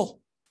 Aimo.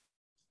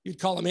 You'd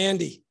call him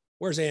Andy.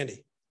 Where's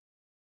Andy?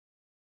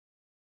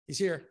 He's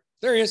here.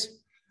 There he is.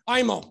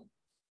 Aimo.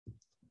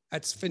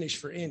 That's Finnish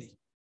for Andy.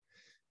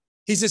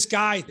 He's this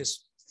guy,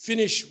 this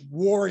Finnish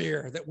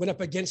warrior that went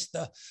up against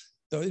the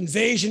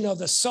invasion of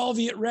the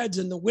Soviet Reds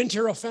in the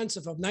winter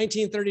offensive of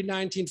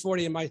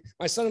 1930-1940. And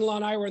my son-in-law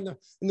and I were in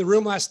the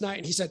room last night,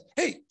 and he said,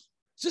 hey,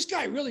 is this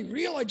guy really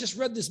real? I just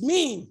read this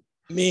meme.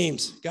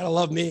 Memes. Gotta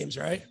love memes,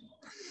 right?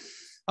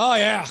 Oh,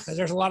 yeah, because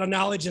there's a lot of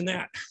knowledge in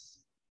that.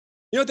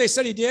 You know what they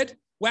said he did?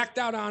 Whacked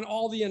out on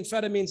all the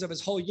amphetamines of his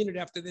whole unit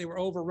after they were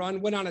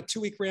overrun, went on a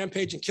 2-week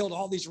rampage and killed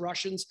all these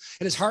Russians.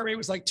 And his heart rate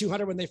was like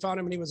 200 when they found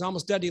him, and he was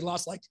almost dead. He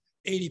lost like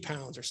 80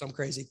 pounds or some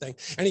crazy thing.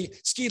 And he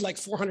skied like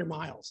 400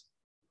 miles.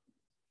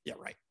 Yeah,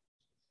 right.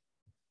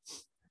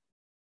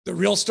 The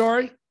real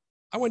story,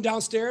 I went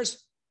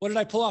downstairs. What did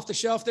I pull off the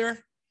shelf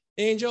there?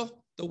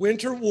 Angel, the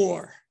Winter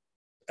War,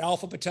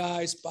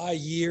 alphabetized by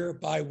year,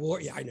 by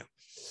war. Yeah, I know.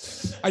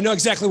 I know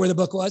exactly where the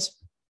book was.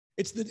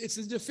 It's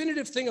the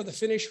definitive thing of the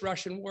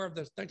Finnish-Russian War of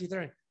the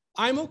 1930s.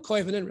 Aimo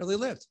Koivunen really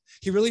lived.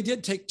 He really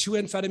did take 2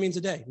 amphetamines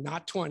a day,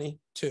 not 20,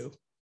 2.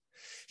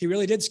 He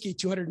really did ski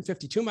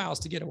 252 miles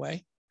to get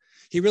away.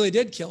 He really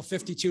did kill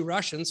 52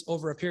 Russians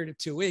over a period of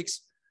 2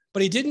 weeks.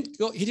 But he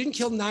didn't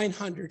kill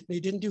 900, and he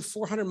didn't do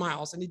 400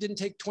 miles, and he didn't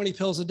take 20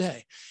 pills a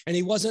day. And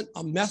he wasn't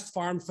a meth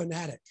farm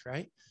fanatic,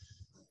 right?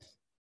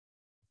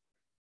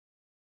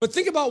 But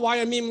think about why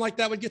a meme like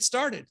that would get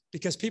started.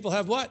 Because people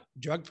have what?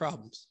 Drug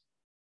problems.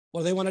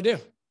 What do they want to do?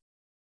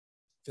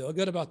 Feel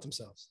good about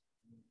themselves.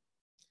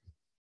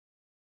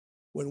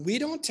 When we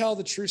don't tell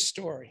the true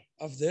story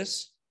of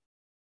this,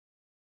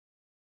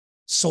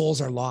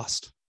 souls are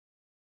lost.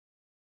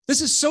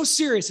 This is so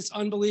serious, it's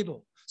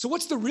unbelievable. So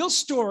what's the real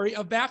story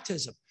of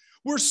baptism?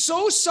 We're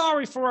so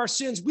sorry for our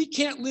sins, we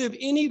can't live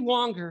any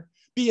longer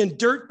being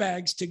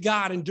dirtbags to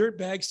God and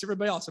dirtbags to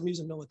everybody else. I'm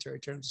using military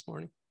terms this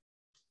morning.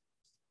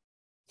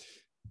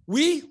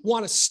 We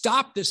want to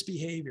stop this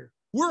behavior.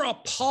 We're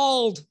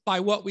appalled by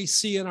what we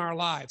see in our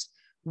lives.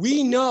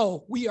 We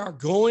know we are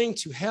going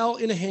to hell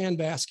in a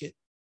handbasket.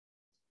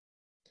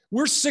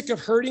 We're sick of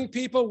hurting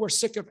people. We're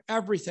sick of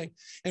everything.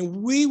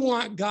 And we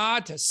want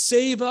God to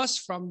save us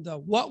from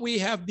what we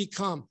have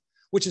become,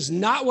 which is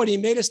not what he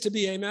made us to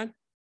be, amen?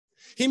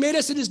 He made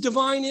us in his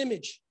divine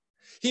image.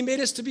 He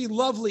made us to be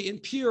lovely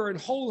and pure and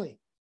holy.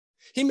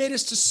 He made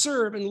us to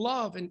serve and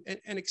love and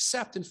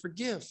accept and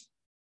forgive.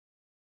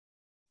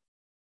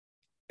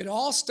 It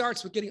all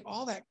starts with getting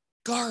all that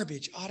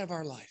garbage out of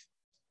our life.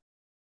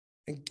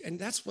 And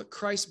that's what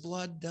Christ's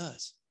blood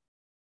does.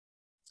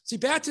 See,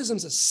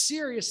 baptism's a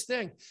serious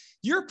thing.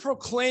 You're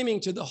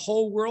proclaiming to the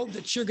whole world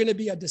that you're going to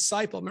be a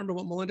disciple. Remember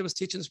what Melinda was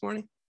teaching this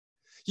morning?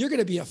 You're going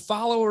to be a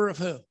follower of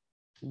who?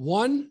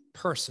 One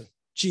person,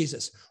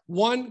 Jesus,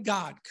 one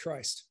God,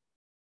 Christ.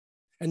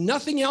 And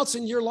nothing else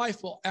in your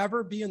life will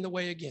ever be in the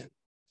way again.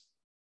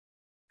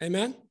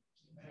 Amen?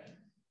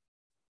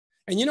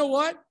 And you know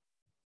what?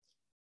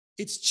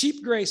 It's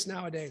cheap grace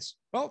nowadays.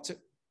 Well, to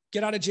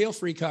get out of jail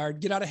free card,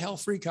 get out of hell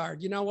free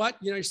card. You know what?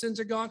 You know, your sins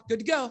are gone. Good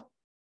to go.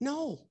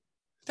 No,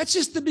 that's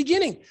just the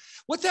beginning.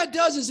 What that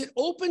does is it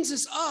opens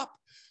us up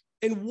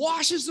and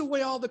washes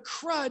away all the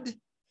crud.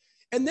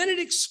 And then it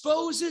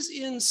exposes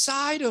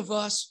inside of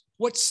us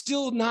what's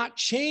still not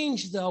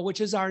changed, though, which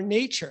is our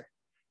nature.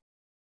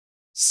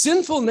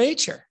 Sinful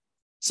nature.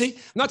 See,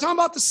 I'm not talking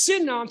about the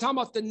sin now. I'm talking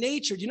about the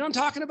nature. Do you know what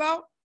I'm talking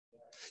about?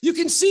 You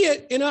can see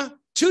it in a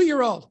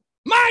 2-year-old.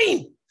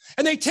 Mine!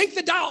 And they take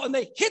the doll and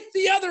they hit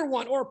the other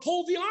one or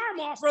pull the arm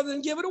off rather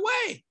than give it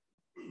away.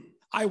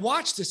 I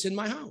watched this in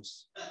my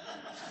house.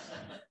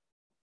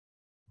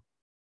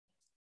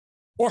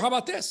 Or how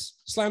about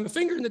this? Slam the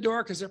finger in the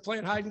door because they're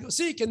playing hide and go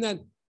seek, and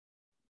then,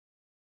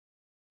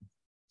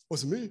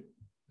 wasn't me.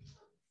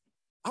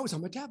 I was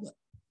on my tablet.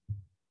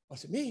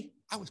 Wasn't me.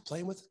 I was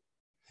playing with it.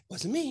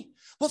 Wasn't me.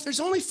 Well, if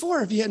there's only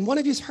 4 of you and one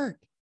of you's hurt,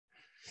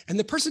 and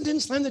the person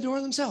didn't slam the door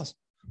on themselves,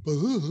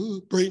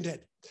 brain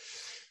dead.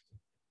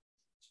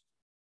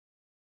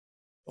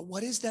 But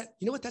what is that?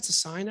 You know what that's a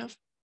sign of?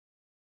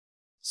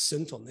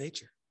 Sinful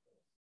nature.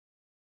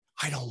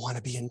 I don't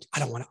want to,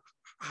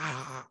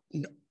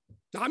 no,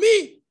 not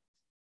me.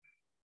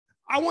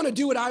 I want to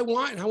do what I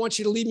want, and I want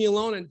you to leave me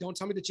alone and don't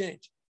tell me to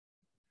change.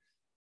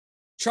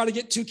 Try to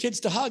get 2 kids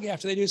to hug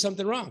after they do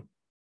something wrong.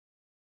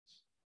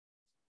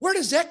 Where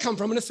does that come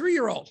from in a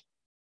 3-year-old?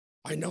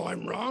 I know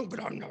I'm wrong,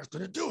 but I'm not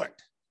going to do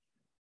it.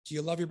 Do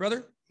you love your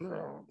brother?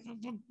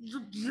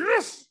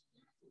 Yes.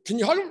 Can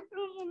you hug him?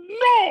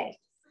 No.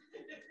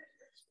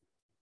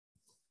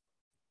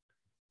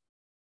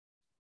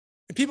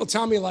 And people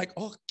tell me like,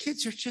 oh,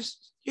 kids are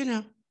just,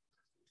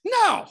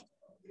 no.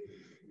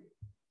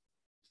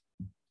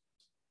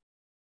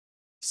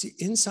 See,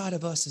 inside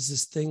of us is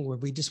this thing where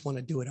we just want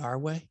to do it our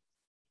way.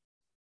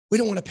 We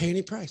don't want to pay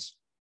any price.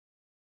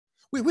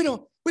 We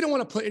don't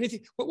want to put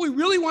anything. What we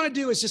really want to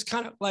do is just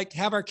kind of like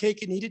have our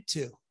cake and eat it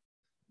too.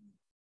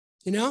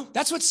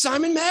 That's what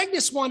Simon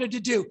Magus wanted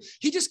to do.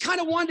 He just kind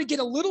of wanted to get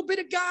a little bit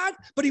of God,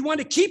 but he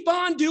wanted to keep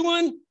on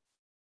doing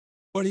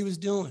what he was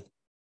doing.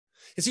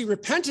 You see,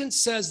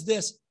 repentance says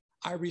this: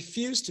 I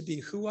refuse to be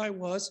who I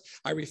was.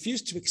 I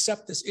refuse to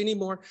accept this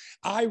anymore.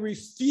 I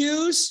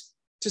refuse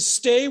to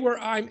stay where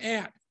I'm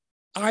at.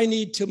 I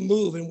need to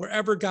move, and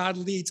wherever God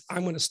leads,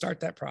 I'm going to start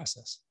that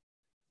process.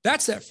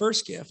 That's that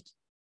first gift.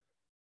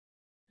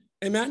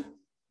 Amen?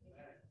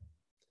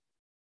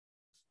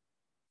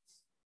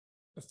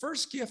 The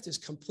first gift is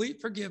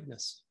complete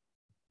forgiveness,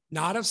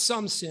 not of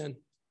some sin,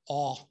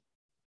 all.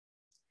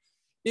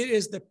 It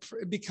is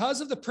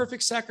because of the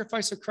perfect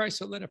sacrifice of Christ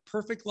that led a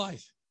perfect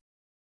life.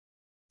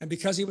 And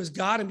because he was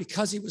God and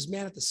because he was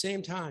man at the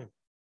same time,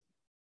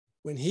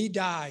 when he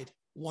died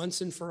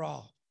once and for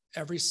all,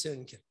 every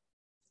sin can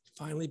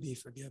finally be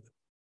forgiven.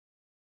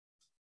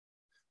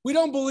 We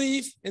don't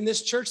believe in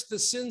this church the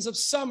sins of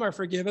some are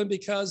forgiven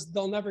because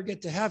they'll never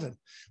get to heaven.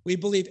 We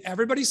believe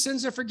everybody's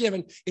sins are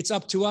forgiven. It's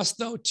up to us,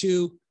 though,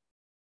 to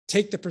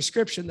take the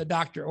prescription the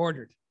doctor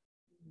ordered,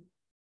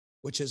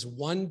 which is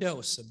 1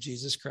 dose of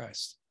Jesus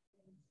Christ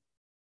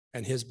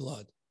and his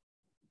blood.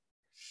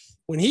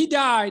 When he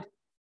died,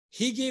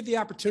 he gave the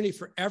opportunity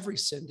for every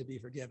sin to be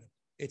forgiven.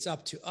 It's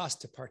up to us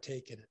to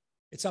partake in it.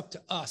 It's up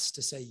to us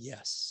to say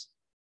yes.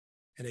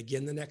 And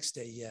again, the next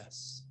day,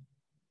 yes.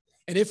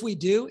 And if we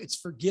do, it's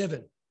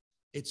forgiven.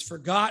 It's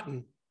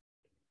forgotten.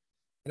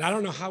 And I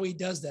don't know how he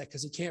does that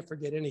because he can't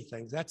forget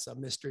anything. That's a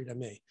mystery to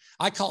me.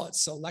 I call it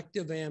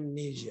selective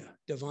amnesia,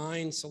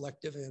 divine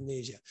selective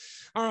amnesia.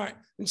 All right.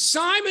 And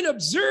Simon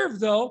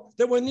observed, though,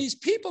 that when these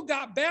people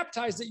got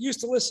baptized that used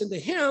to listen to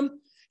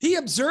him, he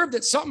observed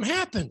that something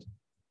happened.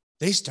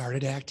 They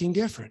started acting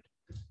different.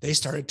 They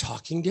started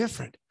talking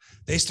different.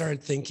 They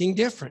started thinking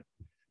different.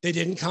 They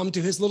didn't come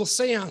to his little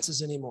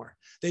seances anymore.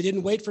 They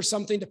didn't wait for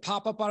something to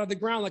pop up out of the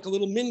ground like a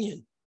little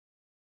minion.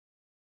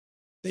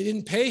 They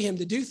didn't pay him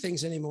to do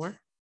things anymore,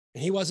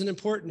 and he wasn't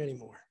important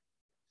anymore.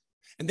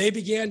 And they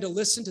began to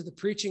listen to the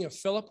preaching of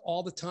Philip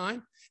all the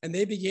time, and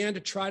they began to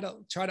try to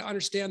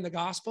understand the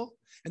gospel,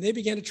 and they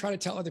began to try to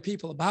tell other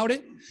people about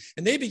it,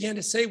 and they began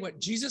to say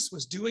what Jesus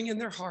was doing in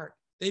their heart.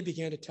 They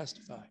began to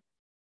testify.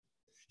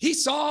 He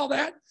saw all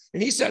that,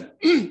 and he said,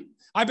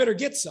 I better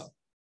get some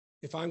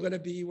if I'm going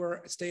to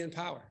stay in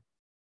power.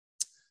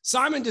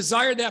 Simon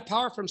desired that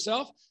power for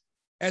himself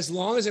as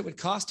long as it would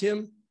cost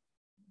him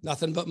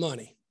nothing but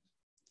money.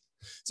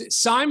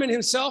 Simon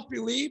himself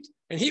believed,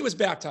 and he was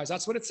baptized.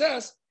 That's what it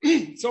says.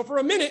 So for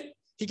a minute,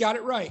 he got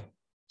it right.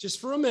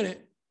 Just for a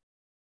minute.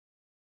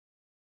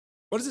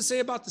 What does it say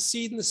about the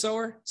seed and the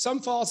sower? Some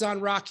falls on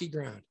rocky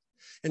ground,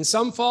 and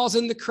some falls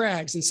in the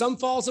crags, and some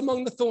falls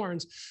among the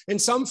thorns, and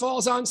some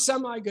falls on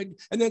semi-good,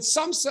 and then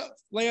some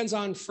lands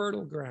on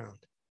fertile ground.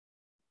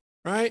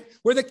 right?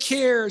 Where the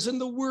cares and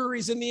the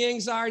worries and the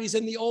anxieties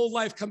and the old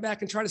life come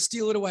back and try to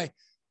steal it away.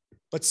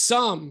 But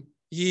some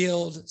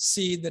yield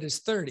seed that is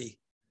 30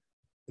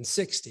 and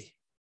 60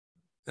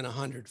 and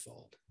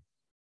 100-fold.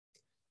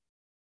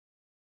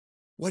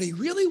 What he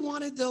really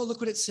wanted, though, look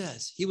what it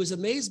says. He was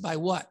amazed by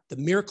what? The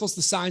miracles,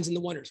 the signs, and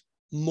the wonders.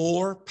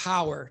 More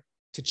power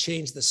to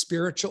change the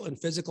spiritual and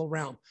physical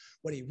realm.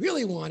 What he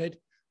really wanted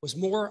was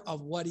more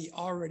of what he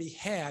already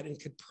had and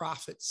could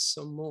profit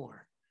some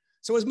more.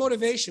 So his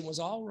motivation was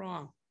all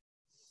wrong.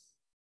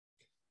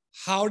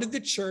 How did the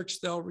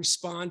church, though,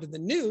 respond to the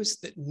news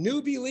that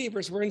new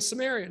believers were in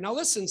Samaria? Now,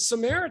 listen,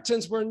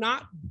 Samaritans were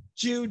not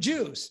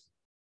Jews,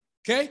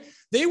 okay?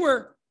 They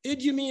were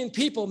Idumean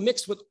people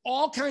mixed with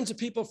all kinds of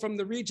people from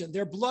the region.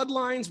 Their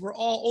bloodlines were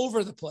all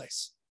over the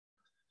place.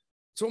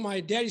 That's what my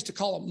dad used to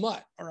call a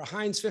mutt or a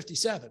Heinz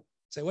 57.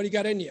 Say, what do you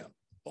got in you?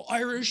 Well,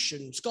 Irish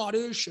and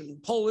Scottish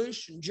and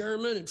Polish and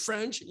German and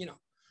French, you know.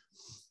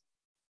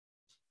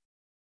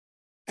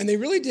 And they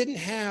really didn't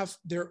have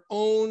their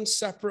own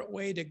separate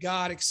way to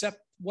God except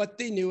what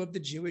they knew of the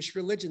Jewish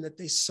religion that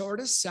they sort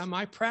of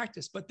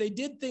semi-practiced, but they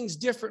did things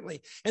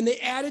differently and they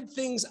added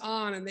things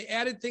on and they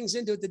added things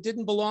into it that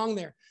didn't belong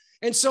there.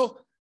 And so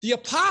the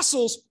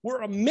apostles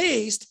were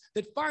amazed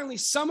that finally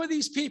some of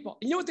these people,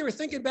 you know what they were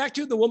thinking back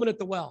to? The woman at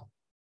the well.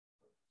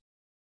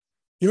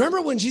 You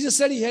remember when Jesus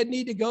said he had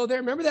need to go there?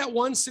 Remember that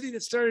one city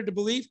that started to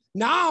believe?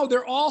 Now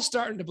they're all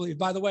starting to believe.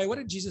 By the way, what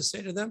did Jesus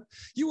say to them?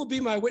 You will be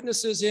my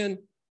witnesses in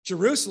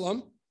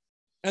Jerusalem,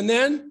 and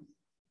then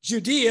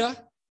Judea,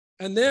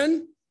 and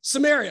then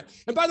Samaria.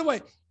 And by the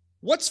way,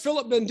 what's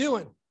Philip been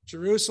doing?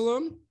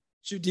 Jerusalem,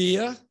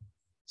 Judea,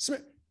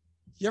 Samaria.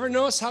 You ever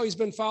notice how he's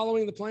been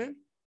following the plan?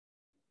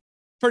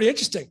 Pretty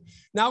interesting.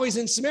 Now he's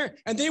in Samaria.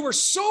 And they were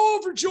so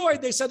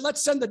overjoyed, they said,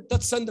 let's send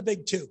the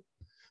big two.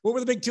 What were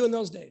the big two in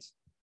those days?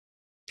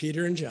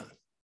 Peter and John.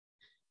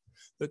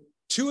 The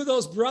two of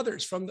those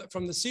brothers from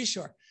the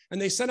seashore. And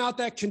they sent out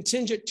that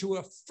contingent to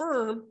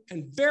affirm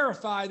and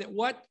verify that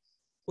what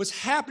was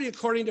happening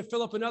according to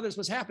Philip and others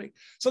was happening.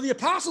 So the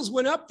apostles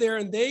went up there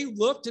and they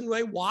looked and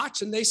they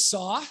watched and they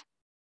saw,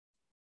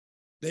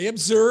 they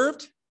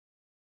observed.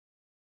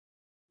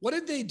 What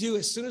did they do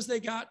as soon as they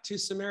got to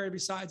Samaria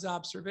besides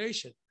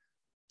observation?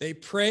 They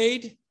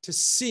prayed to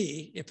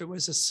see if it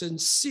was a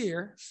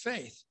sincere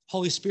faith.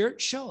 Holy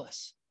Spirit, show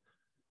us.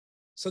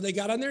 So they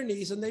got on their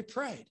knees and they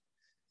prayed.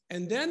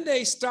 And then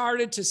they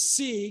started to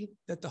see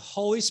that the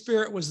Holy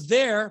Spirit was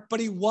there, but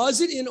he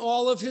wasn't in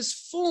all of his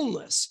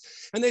fullness.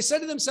 And they said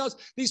to themselves,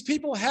 these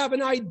people have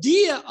an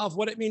idea of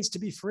what it means to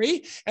be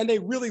free, and they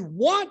really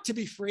want to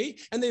be free,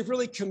 and they've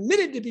really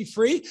committed to be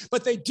free,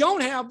 but they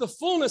don't have the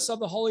fullness of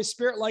the Holy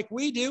Spirit like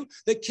we do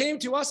that came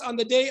to us on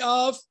the day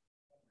of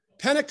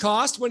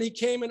Pentecost when he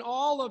came in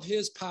all of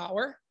his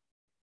power.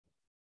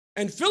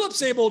 And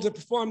Philip's able to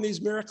perform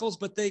these miracles,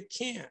 but they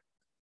can't.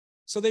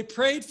 So they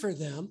prayed for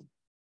them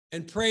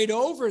and prayed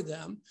over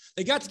them.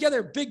 They got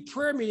together big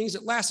prayer meetings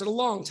that lasted a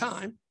long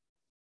time.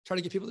 Try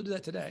to get people to do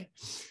that today.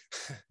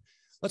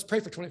 Let's pray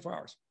for 24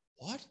 hours.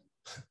 What?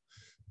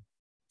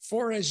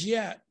 For as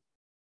yet,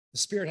 the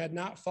Spirit had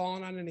not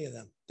fallen on any of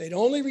them. They'd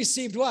only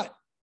received what?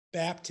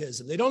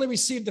 Baptism. They'd only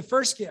received the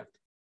first gift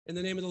in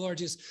the name of the Lord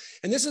Jesus.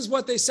 And this is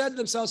what they said to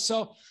themselves.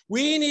 So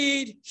we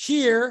need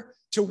here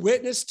to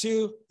witness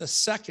to the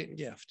second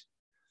gift,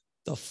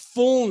 the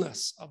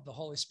fullness of the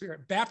Holy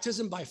Spirit,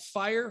 baptism by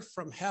fire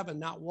from heaven,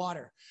 not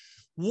water.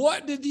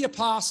 What did the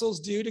apostles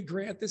do to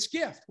grant this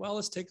gift? Well,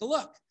 let's take a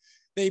look.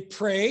 They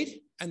prayed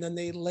and then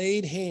they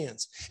laid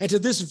hands. And to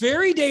this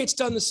very day, it's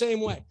done the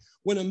same way.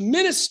 When a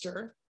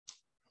minister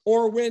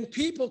or when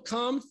people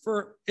come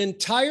for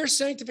entire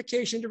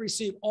sanctification to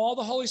receive all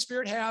the Holy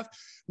Spirit have,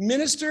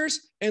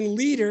 ministers and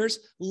leaders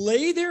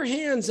lay their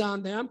hands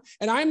on them.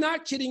 And I'm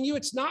not kidding you.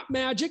 It's not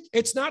magic.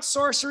 It's not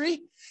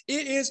sorcery.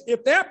 It is,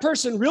 if that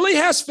person really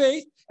has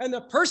faith and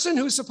the person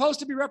who's supposed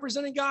to be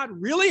representing God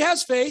really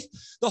has faith,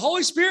 the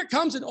Holy Spirit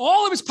comes in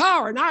all of his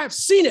power. And I have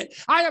seen it.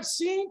 I have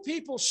seen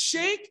people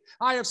shake.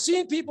 I have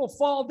seen people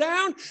fall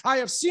down. I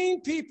have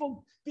seen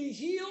people be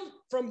healed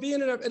from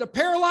being in a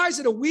paralyzed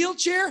in a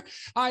wheelchair.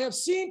 I have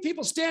seen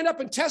people stand up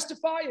and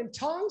testify in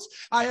tongues.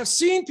 I have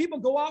seen people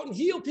go out and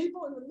heal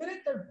people in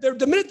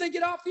the minute they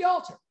get off the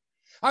altar.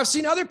 I've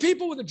seen other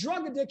people with a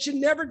drug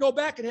addiction never go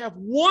back and have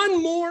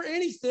one more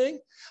anything.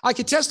 I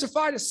could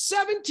testify to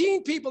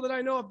 17 people that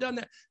I know have done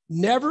that.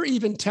 Never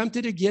even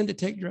tempted again to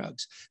take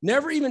drugs.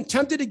 Never even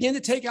tempted again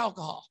to take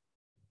alcohol.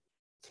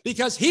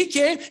 Because he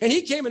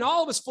came in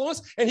all of his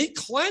fullness and he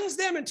cleansed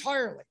them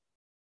entirely.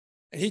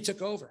 And he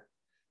took over.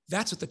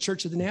 That's what the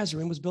Church of the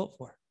Nazarene was built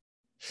for.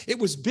 It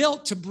was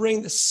built to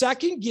bring the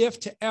second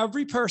gift to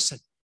every person.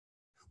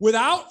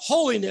 Without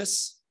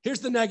holiness, here's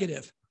the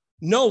negative.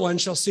 No one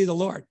shall see the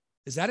Lord.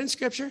 Is that in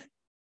Scripture?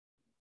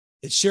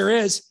 It sure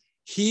is.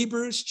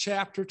 Hebrews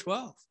chapter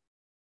 12.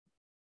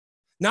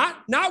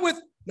 Not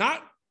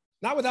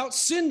without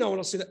sin, no one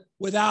will see that.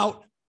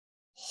 Without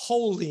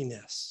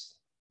holiness.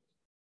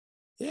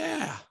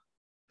 Yeah.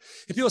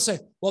 If people say,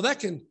 well, that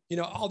can,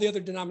 all the other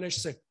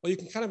denominations say, well, you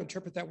can kind of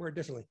interpret that word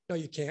differently. No,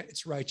 you can't.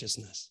 It's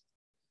righteousness.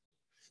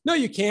 No,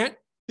 you can't,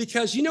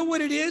 because you know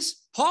what it is?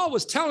 Paul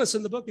was telling us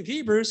in the book of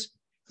Hebrews,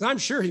 because I'm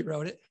sure he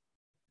wrote it,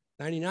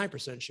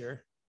 99%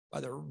 sure,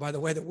 by the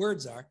way the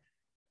words are.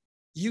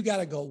 You got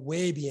to go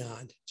way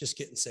beyond just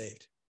getting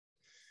saved.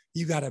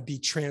 You got to be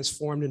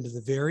transformed into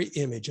the very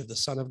image of the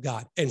Son of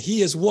God. And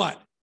he is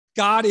what?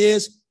 God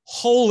is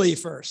holy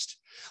first.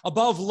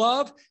 Above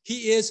love,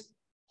 he is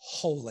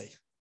holy.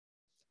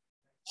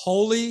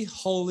 Holy,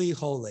 holy,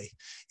 holy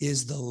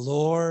is the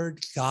Lord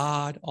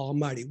God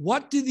Almighty.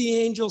 What did the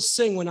angels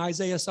sing when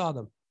Isaiah saw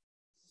them?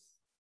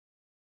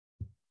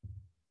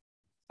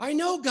 I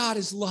know God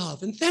is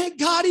love, and thank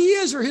God he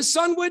is, or his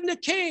son wouldn't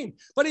have came.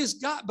 But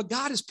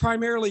God is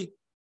primarily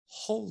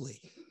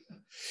holy.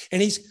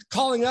 And he's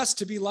calling us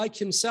to be like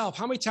himself.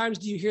 How many times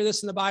do you hear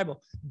this in the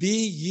Bible?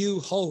 Be you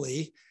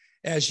holy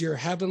as your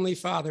heavenly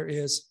Father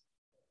is.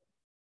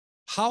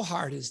 How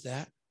hard is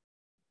that?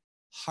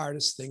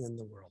 Hardest thing in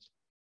the world.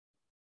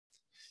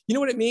 You know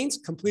what it means?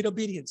 Complete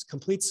obedience,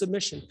 complete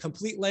submission,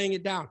 complete laying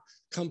it down,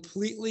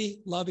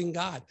 completely loving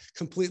God,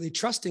 completely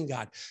trusting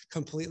God,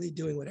 completely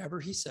doing whatever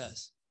he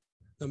says,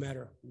 no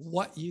matter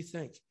what you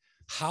think.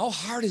 How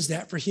hard is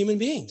that for human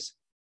beings?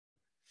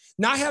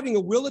 Not having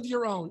a will of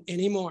your own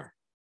anymore.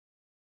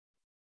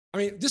 I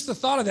mean, just the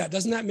thought of that,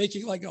 doesn't that make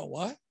you like, go,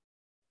 what?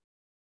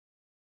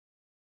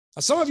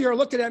 Now, some of you are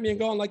looking at me and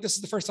going like, this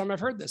is the first time I've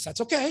heard this.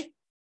 That's okay.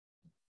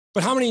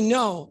 But how many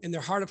know in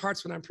their heart of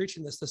hearts when I'm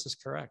preaching this is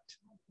correct?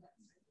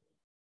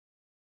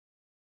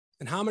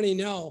 And how many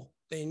know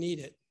they need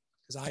it?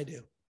 Because I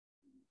do.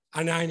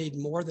 And I need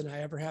more than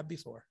I ever have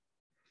before.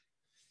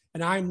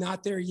 And I'm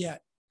not there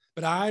yet.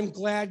 But I'm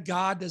glad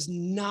God does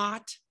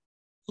not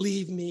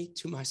leave me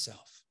to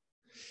myself.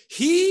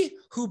 He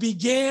who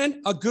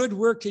began a good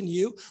work in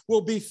you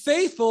will be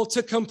faithful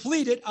to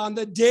complete it on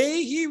the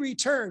day he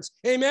returns.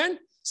 Amen?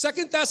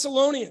 2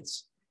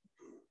 Thessalonians.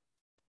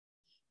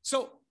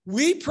 So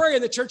we pray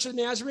in the Church of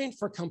the Nazarene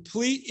for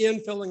complete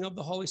infilling of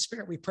the Holy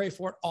Spirit. We pray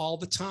for it all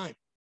the time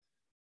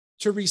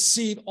to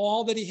receive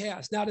all that he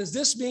has. Now, does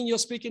this mean you'll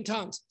speak in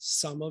tongues?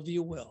 Some of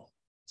you will.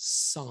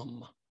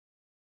 Some.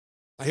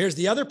 Now, here's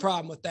the other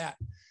problem with that.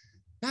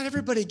 Not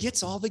everybody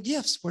gets all the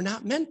gifts. We're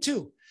not meant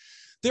to.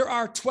 There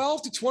are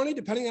 12 to 20,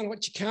 depending on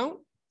what you count.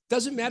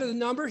 Doesn't matter the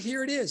number.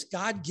 Here it is.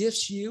 God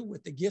gifts you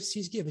with the gifts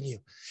he's given you.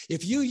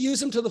 If you use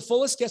them to the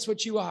fullest, guess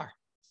what you are?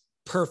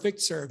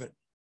 Perfect servant.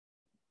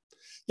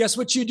 Guess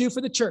what you do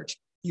for the church?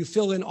 You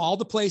fill in all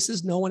the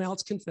places no one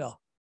else can fill.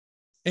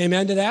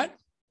 Amen to that?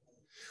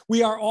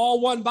 We are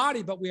all one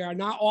body, but we are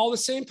not all the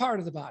same part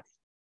of the body.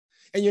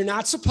 And you're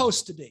not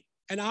supposed to be.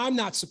 And I'm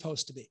not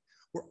supposed to be.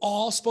 We're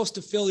all supposed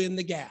to fill in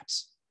the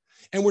gaps.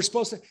 And we're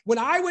supposed to, when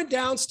I went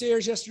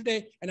downstairs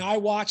yesterday and I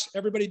watched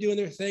everybody doing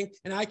their thing,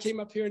 and I came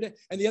up here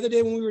and the other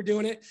day when we were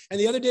doing it, and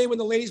the other day when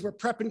the ladies were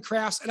prepping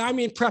crafts, and I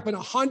mean prepping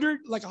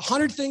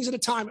 100 things at a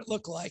time, it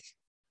looked like.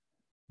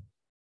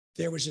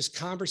 There was just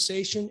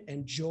conversation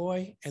and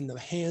joy, and the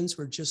hands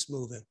were just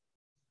moving.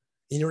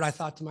 You know what I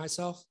thought to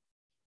myself?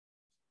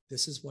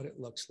 This is what it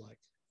looks like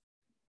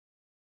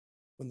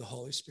when the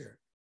Holy Spirit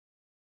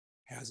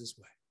has his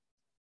way.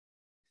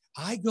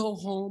 I go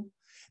home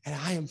and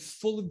I am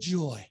full of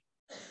joy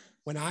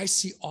when I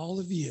see all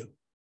of you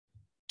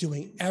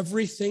doing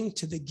everything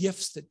to the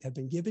gifts that have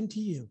been given to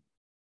you,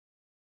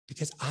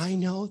 because I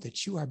know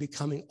that you are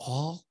becoming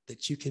all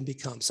that you can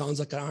become. Sounds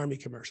like an Army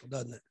commercial,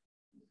 doesn't it?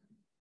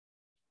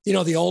 You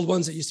know, the old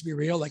ones that used to be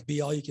real, like be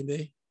all you can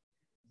be.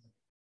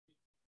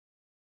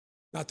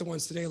 Not the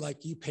ones today,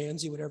 like you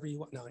pansy, whatever you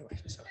want. No, anyway,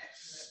 so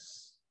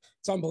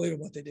it's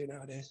unbelievable what they do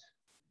nowadays.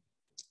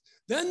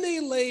 Then they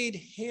laid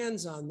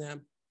hands on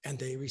them and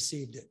they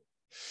received it.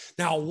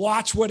 Now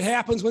watch what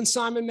happens when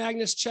Simon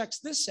Magnus checks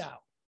this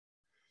out.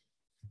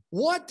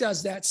 What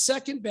does that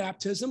second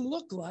baptism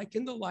look like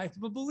in the life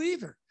of a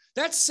believer?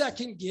 That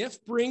second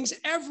gift brings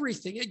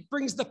everything. It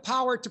brings the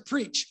power to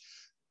preach,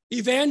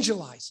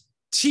 evangelize,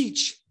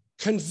 teach,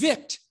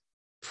 convict,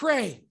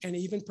 pray, and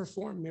even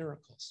perform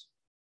miracles.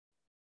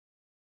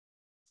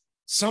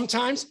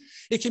 Sometimes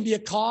it can be a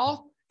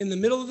call in the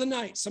middle of the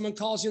night. Someone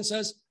calls you and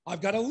says,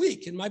 I've got a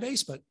leak in my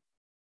basement.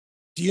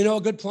 Do you know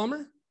a good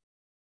plumber?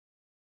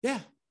 Yeah,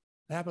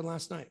 that happened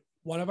last night.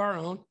 One of our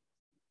own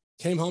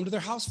came home to their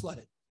house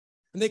flooded,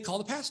 and they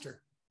called the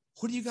pastor.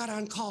 Who do you got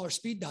on call or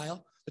speed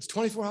dial? It's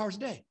 24 hours a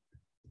day.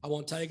 I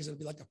won't tell you because it'll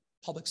be like a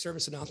public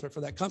service announcement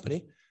for that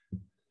company.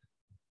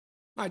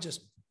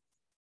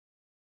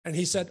 And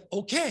he said,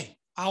 okay.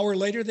 Hour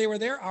later, they were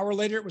there. Hour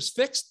later, it was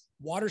fixed.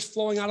 Water's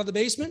flowing out of the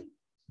basement.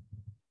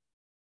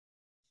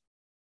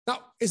 Now,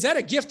 is that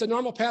a gift a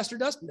normal pastor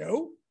does?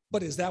 No.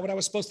 But is that what I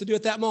was supposed to do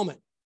at that moment?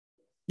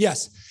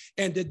 Yes.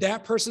 And did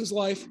that person's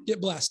life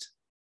get blessed?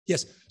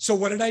 Yes. So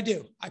what did I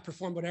do? I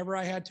performed whatever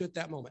I had to at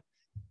that moment.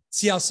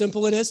 See how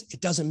simple it is?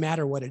 It doesn't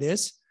matter what it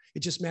is. It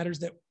just matters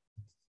that,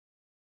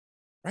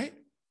 right?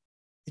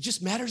 It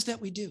just matters that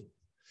we do.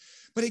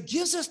 But it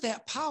gives us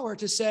that power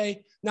to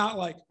say, not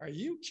like, are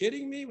you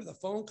kidding me with a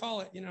phone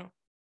call?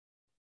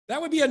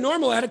 That would be a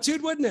normal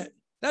attitude, wouldn't it?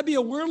 That'd be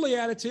a worldly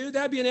attitude.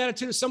 That'd be an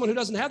attitude of someone who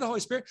doesn't have the Holy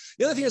Spirit.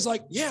 The other thing is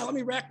like, yeah, let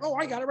me rack. Oh,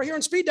 I got it right here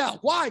on speed dial.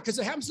 Why? Because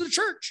it happens to the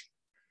church.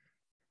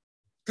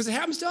 Because it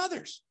happens to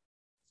others.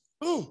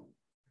 Boom.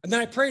 And then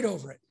I prayed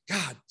over it.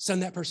 God,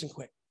 send that person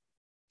quick.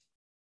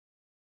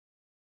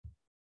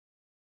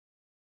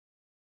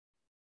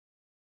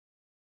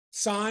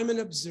 Simon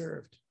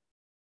observed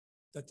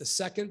that the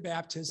second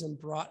baptism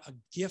brought a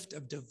gift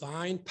of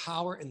divine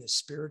power in the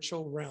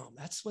spiritual realm.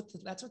 That's what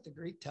the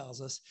Greek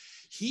tells us.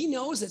 He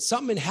knows that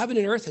something in heaven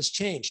and earth has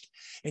changed.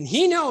 And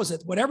he knows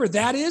that whatever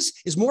that is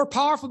more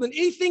powerful than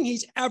anything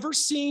he's ever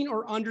seen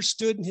or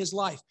understood in his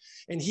life.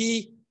 And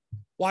he,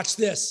 watch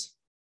this,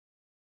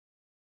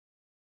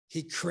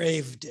 he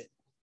craved it.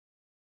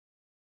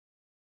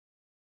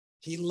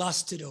 He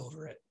lusted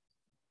over it.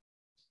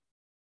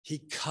 He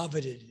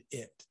coveted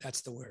it.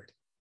 That's the word.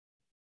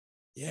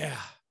 Yeah.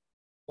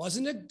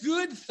 Wasn't a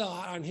good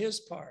thought on his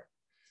part.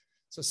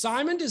 So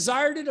Simon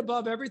desired it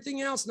above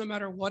everything else, no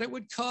matter what it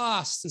would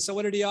cost. And so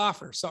what did he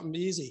offer? Something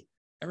easy.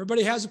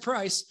 Everybody has a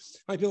price.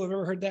 How many people have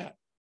ever heard that?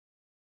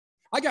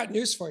 I got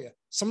news for you.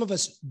 Some of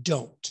us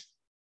don't.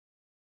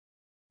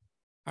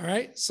 All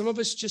right? Some of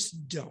us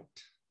just don't.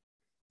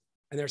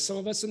 And there's some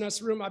of us in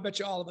this room, I bet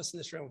you all of us in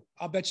this room,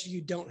 I'll bet you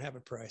don't have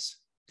a price.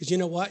 Because you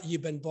know what?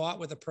 You've been bought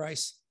with a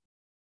price.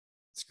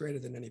 It's greater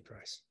than any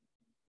price.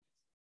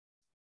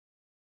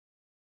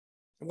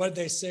 And what did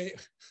they say?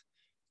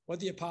 What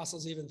did the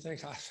apostles even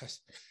think?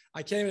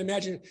 I can't even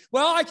imagine.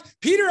 Well,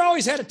 Peter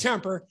always had a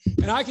temper,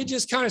 and I could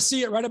just kind of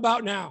see it right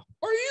about now.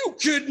 Are you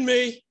kidding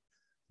me?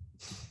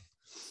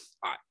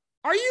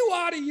 Are you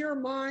out of your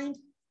mind?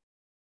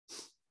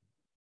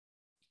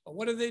 But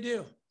what did they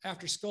do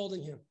after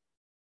scolding him?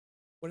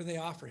 What did they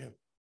offer him?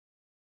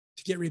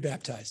 To get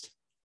rebaptized.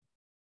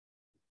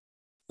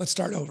 Let's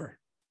start over.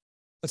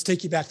 Let's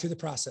take you back through the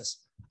process.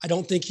 I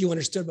don't think you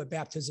understood what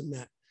baptism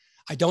meant.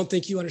 I don't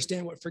think you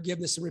understand what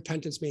forgiveness and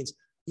repentance means.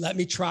 Let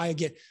me try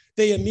again.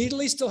 They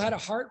immediately still had a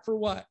heart for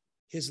what?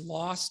 His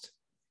lost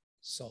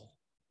soul.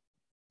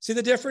 See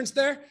the difference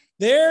there?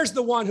 There's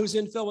the one who's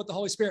infilled with the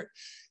Holy Spirit.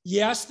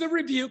 Yes, the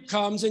rebuke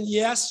comes, and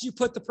yes, you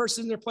put the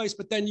person in their place,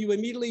 but then you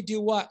immediately do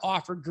what?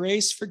 Offer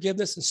grace,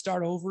 forgiveness, and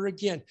start over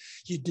again.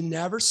 You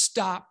never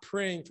stop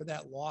praying for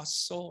that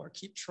lost soul or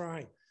keep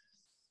trying.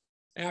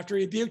 After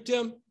he rebuked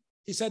him,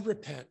 he said,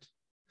 repent.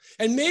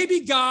 And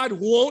maybe God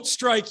won't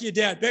strike you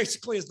dead,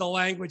 basically is the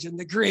language in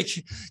the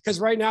Greek, because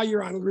right now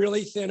you're on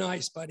really thin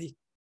ice, buddy.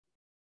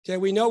 Okay,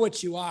 we know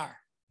what you are.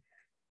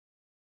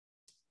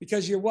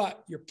 Because you're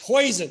what? You're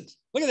poisoned.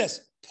 Look at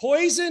this.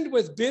 Poisoned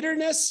with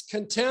bitterness,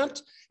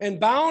 contempt, and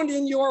bound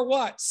in your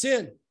what?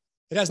 Sin.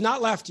 It has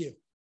not left you.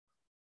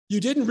 You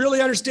didn't really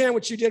understand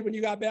what you did when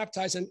you got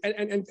baptized,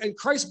 and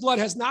Christ's blood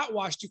has not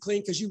washed you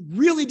clean because you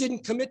really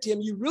didn't commit to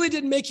him. You really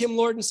didn't make him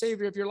Lord and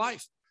Savior of your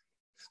life.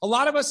 A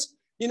lot of us,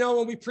 you know,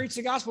 when we preach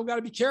the gospel, we've got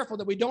to be careful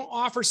that we don't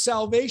offer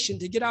salvation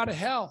to get out of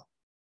hell,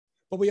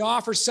 but we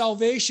offer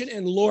salvation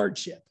and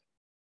lordship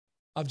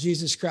of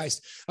Jesus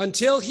Christ.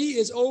 Until he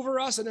is over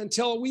us and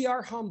until we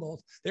are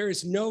humbled, there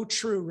is no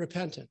true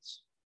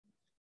repentance.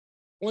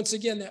 Once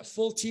again, that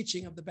full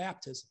teaching of the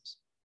baptisms.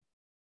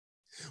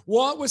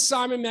 What was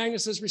Simon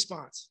Magnus's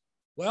response?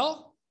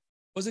 Well,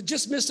 was it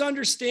just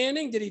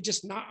misunderstanding? Did he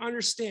just not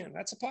understand?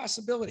 That's a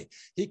possibility.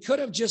 He could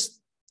have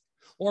just,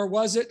 or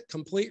was it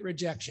complete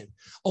rejection?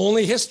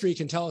 Only history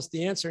can tell us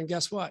the answer. And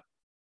guess what?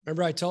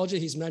 Remember I told you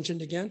he's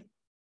mentioned again?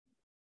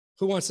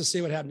 Who wants to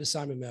see what happened to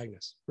Simon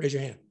Magnus? Raise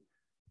your hand.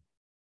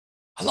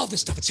 I love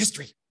this stuff. It's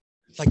history.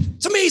 Like,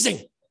 it's amazing.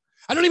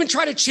 I don't even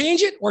try to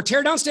change it or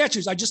tear down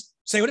statues. I just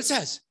say what it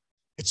says.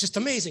 It's just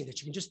amazing that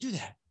you can just do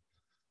that.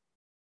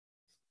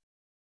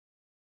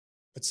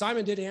 But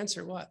Simon did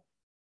answer what?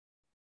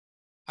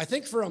 I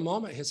think for a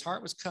moment, his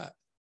heart was cut.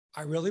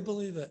 I really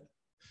believe it.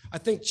 I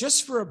think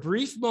just for a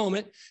brief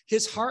moment,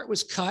 his heart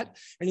was cut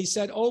and he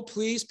said, oh,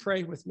 please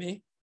pray with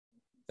me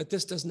that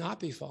this does not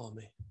befall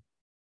me.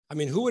 I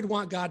mean, who would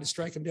want God to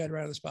strike him dead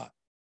right on the spot?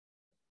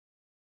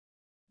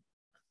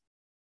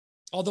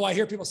 Although I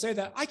hear people say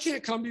that, I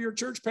can't come to your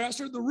church,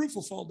 pastor, the roof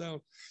will fall down.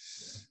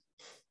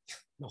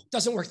 No, it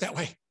doesn't work that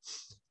way.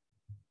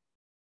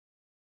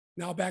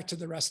 Now back to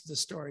the rest of the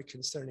story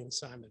concerning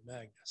Simon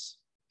Magnus.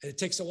 And it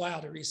takes a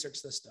while to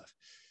research this stuff.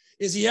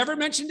 Is he ever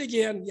mentioned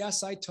again?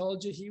 Yes, I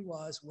told you he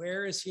was.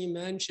 Where is he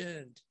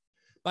mentioned?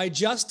 By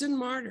Justin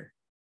Martyr.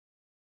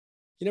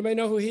 Anybody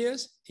know who he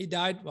is? He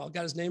died, well,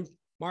 got his name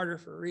Martyr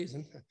for a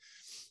reason.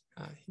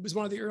 He was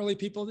one of the early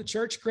people of the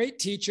church, great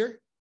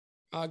teacher,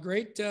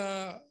 great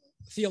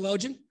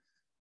theologian.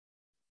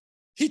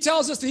 He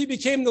tells us that he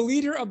became the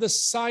leader of the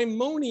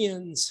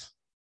Simonians,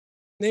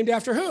 named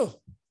after who?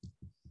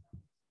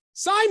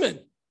 Simon.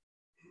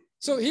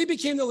 So he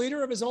became the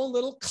leader of his own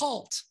little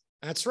cult.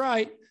 That's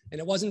right. And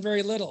it wasn't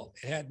very little.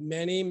 It had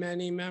many,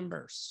 many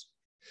members.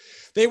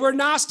 They were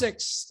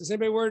Gnostics. Does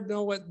anybody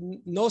know what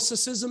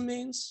Gnosticism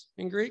means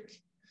in Greek?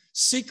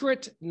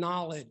 Secret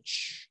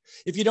knowledge.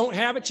 If you don't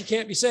have it, you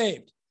can't be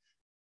saved.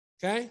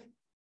 Okay?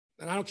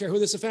 And I don't care who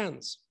this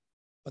offends.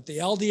 But the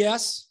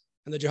LDS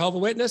and the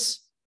Jehovah's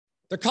Witness,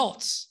 they're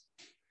cults.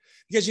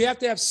 because you have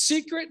to have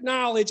secret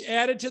knowledge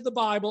added to the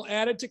Bible,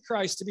 added to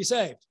Christ to be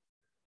saved.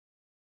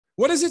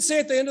 What does it say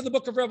at the end of the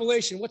book of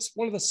Revelation? What's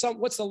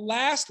the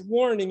last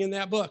warning in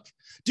that book?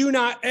 Do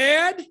not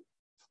add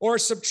or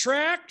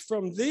subtract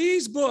from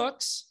these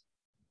books,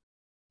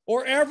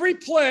 or every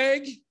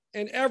plague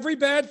and every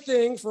bad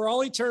thing for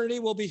all eternity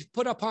will be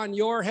put upon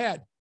your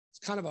head. It's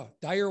kind of a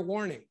dire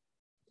warning.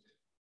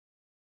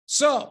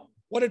 So,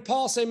 what did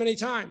Paul say many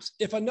times?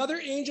 If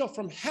another angel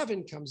from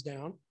heaven comes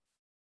down,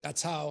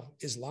 that's how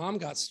Islam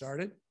got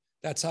started.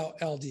 That's how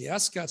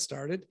LDS got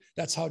started.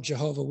 That's how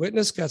Jehovah's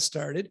Witness got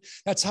started.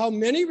 That's how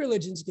many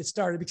religions get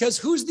started, because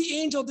who's the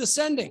angel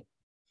descending?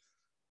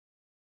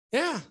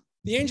 Yeah,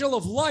 the angel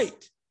of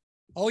light.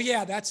 Oh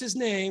yeah, that's his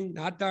name,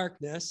 not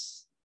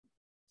darkness.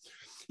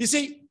 You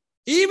see,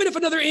 even if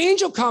another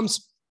angel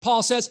comes,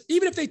 Paul says,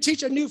 even if they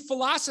teach a new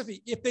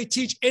philosophy, if they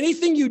teach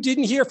anything you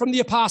didn't hear from the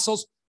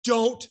apostles,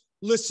 don't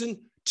listen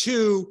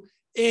to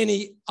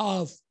any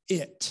of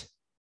it,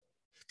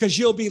 because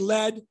you'll be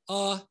led.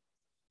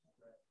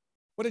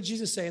 What did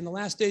Jesus say? In the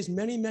last days,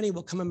 many, many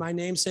will come in my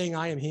name saying,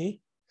 I am he.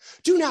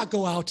 Do not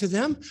go out to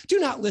them. Do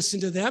not listen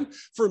to them,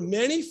 for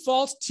many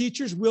false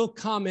teachers will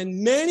come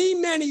and many,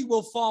 many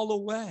will fall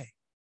away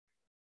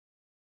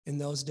in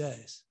those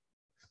days.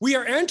 We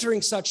are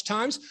entering such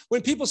times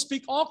when people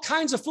speak all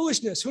kinds of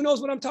foolishness. Who knows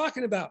what I'm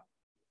talking about?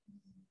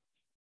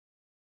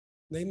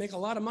 They make a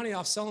lot of money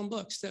off selling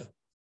books too.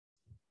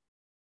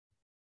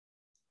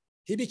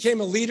 He became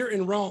a leader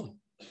in Rome.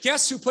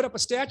 Guess who put up a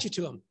statue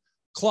to him?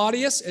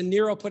 Claudius, and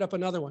Nero put up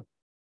another one.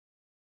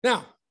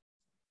 Now,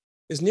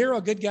 is Nero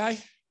a good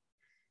guy?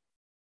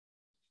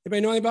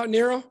 Anybody know anything about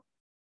Nero?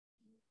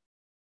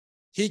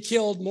 He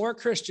killed more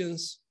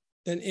Christians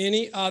than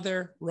any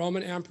other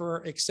Roman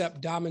emperor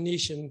except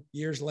Domitian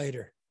years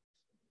later.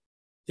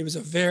 He was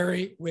a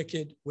very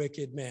wicked,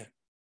 wicked man.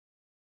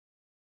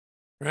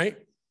 Right?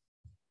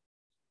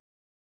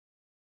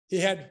 He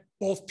had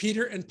both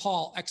Peter and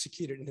Paul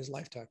executed in his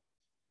lifetime.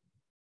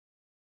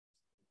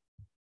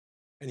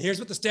 And here's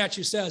what the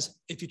statue says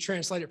if you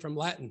translate it from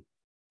Latin.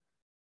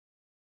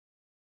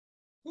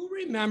 Who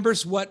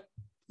remembers what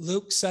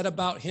Luke said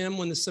about him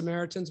when the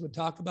Samaritans would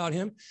talk about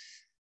him?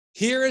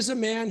 Here is a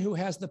man who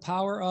has the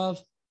power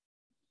of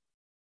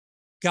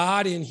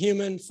God in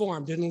human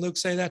form. Didn't Luke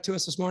say that to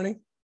us this morning?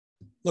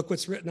 Look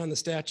what's written on the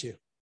statue.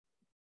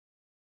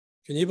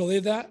 Can you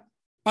believe that?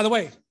 By the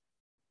way,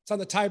 it's on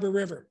the Tiber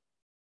River,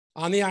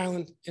 on the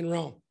island in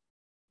Rome.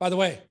 By the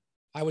way,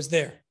 I was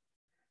there.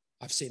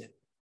 I've seen it.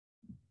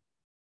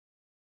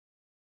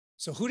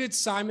 So who did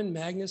Simon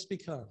Magus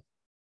become?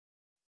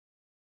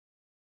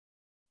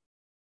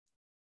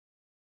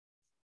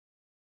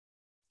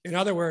 In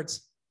other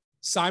words,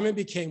 Simon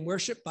became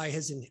worshiped by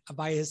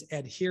his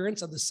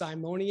adherents of the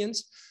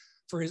Simonians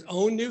for his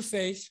own new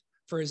faith,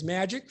 for his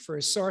magic, for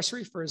his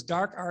sorcery, for his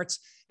dark arts,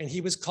 and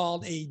he was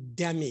called a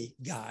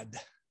demigod.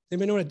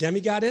 Anybody know what a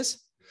demigod is?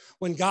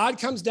 When God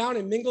comes down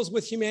and mingles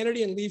with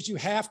humanity and leaves you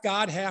half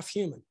God, half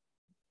human.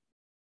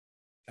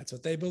 That's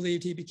what they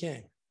believed he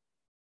became.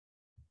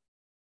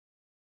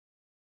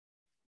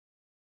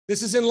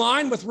 This is in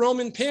line with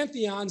Roman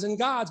pantheons and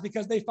gods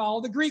because they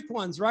follow the Greek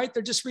ones, right?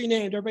 They're just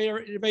renamed.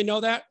 Everybody know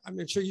that?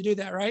 I'm sure you do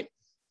that, right?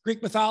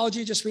 Greek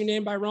mythology just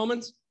renamed by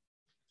Romans.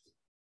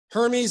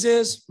 Hermes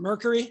is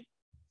Mercury.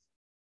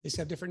 They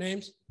have different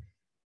names.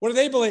 What do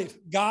they believe?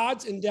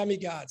 Gods and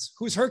demigods.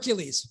 Who's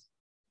Hercules?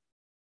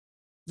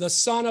 The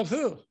son of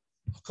who?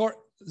 Of course,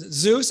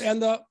 Zeus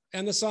and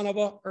the son of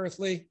an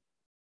earthly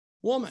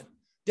woman.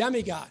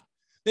 Demigod.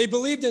 They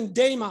believed in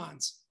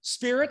daemons,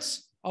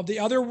 spirits of the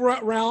other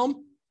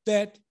realm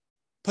that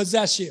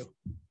possess you.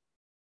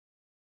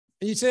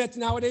 And you say that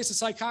nowadays to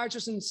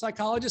psychiatrists and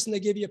psychologists, and they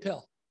give you a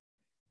pill.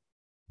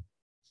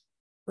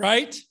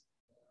 Right?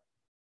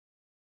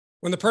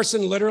 When the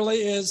person literally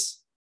is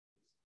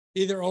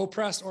either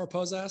oppressed or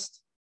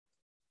possessed,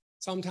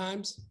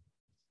 sometimes.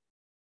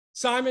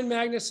 Simon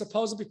Magus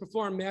supposedly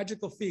performed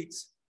magical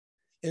feats.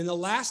 In the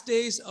last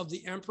days of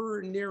the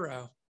Emperor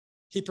Nero,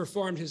 he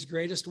performed his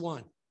greatest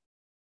one.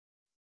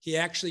 He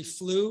actually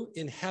flew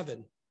in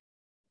heaven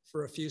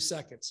for a few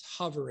seconds,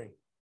 hovering,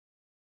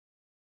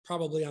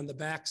 probably on the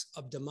backs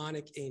of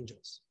demonic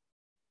angels.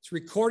 It's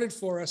recorded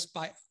for us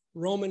by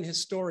Roman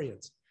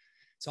historians.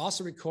 It's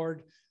also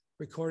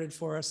recorded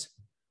for us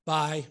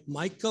by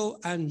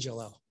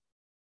Michelangelo.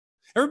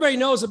 Everybody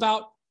knows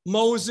about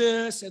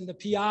Moses and the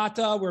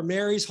Pieta, where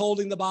Mary's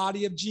holding the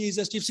body of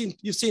Jesus.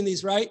 You've seen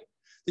these, right?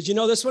 Did you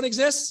know this one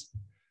exists?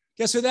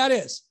 Guess who that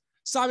is?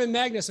 Simon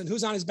Magus, and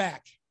who's on his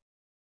back?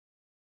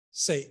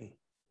 Satan,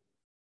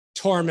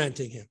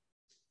 tormenting him.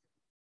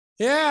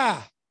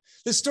 Yeah,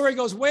 this story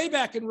goes way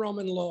back in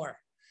Roman lore.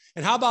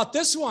 And how about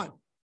this one?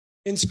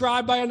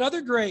 Inscribed by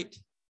another great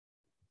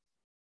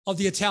of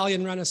the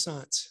Italian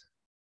Renaissance.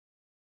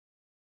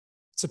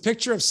 It's a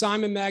picture of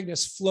Simon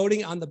Magus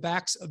floating on the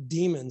backs of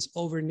demons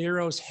over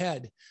Nero's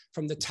head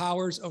from the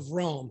towers of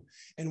Rome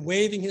and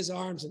waving his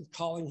arms and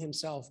calling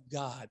himself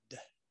God.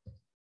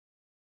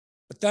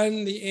 But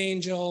then the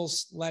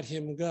angels let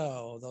him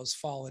go, those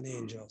fallen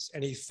angels,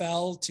 and he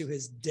fell to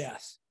his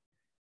death.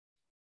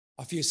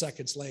 a few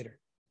seconds later.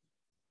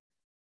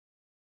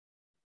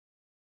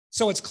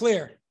 So it's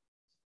clear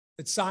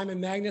that Simon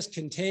Magus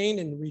contained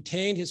and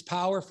retained his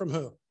power from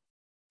who?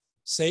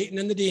 Satan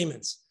and the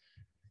demons.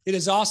 It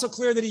is also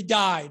clear that he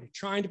died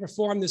trying to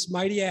perform this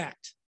mighty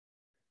act.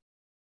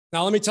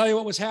 Now, let me tell you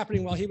what was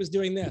happening while he was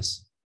doing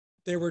this.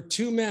 There were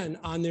two men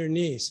on their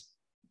knees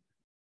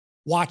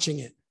watching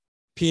it,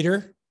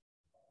 Peter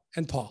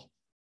and Paul.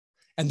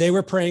 And they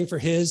were praying for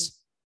his,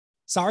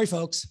 sorry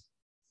folks,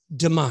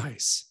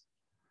 demise.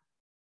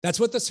 That's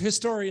what the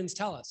historians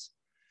tell us.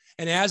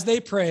 And as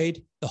they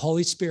prayed, the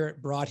Holy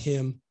Spirit brought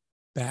him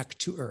back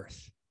to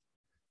earth.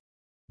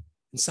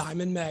 And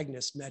Simon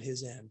Magus met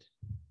his end.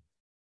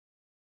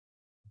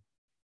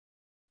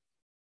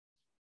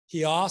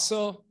 He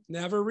also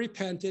never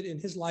repented in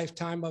his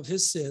lifetime of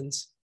his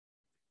sins.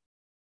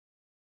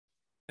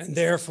 And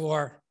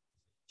therefore,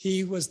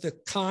 he was the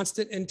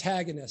constant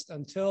antagonist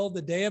until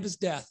the day of his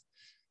death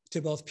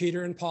to both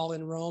Peter and Paul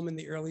in Rome in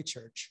the early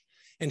church.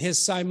 And his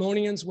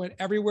Simonians went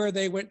everywhere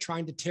they went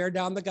trying to tear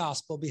down the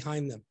gospel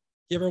behind them.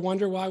 You ever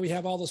wonder why we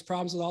have all those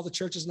problems with all the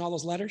churches and all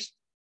those letters?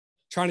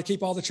 Trying to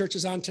keep all the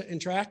churches on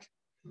track?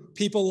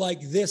 People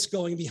like this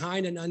going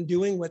behind and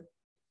undoing what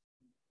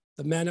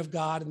the men of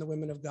God and the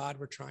women of God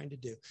were trying to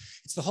do.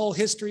 It's the whole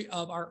history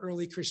of our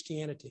early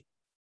Christianity.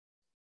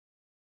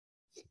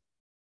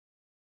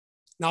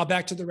 Now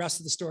back to the rest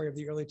of the story of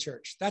the early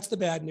church. That's the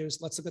bad news.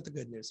 Let's look at the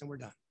good news and we're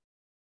done.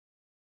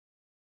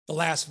 The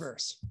last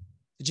verse.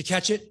 Did you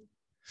catch it?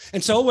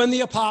 And so when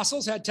the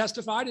apostles had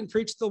testified and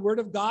preached the word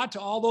of God to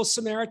all those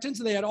Samaritans,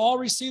 and they had all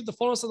received the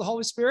fullness of the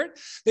Holy Spirit,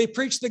 they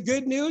preached the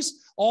good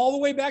news all the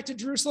way back to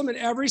Jerusalem and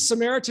every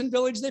Samaritan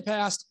village they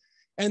passed.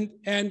 And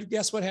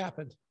guess what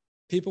happened?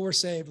 People were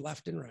saved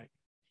left and right.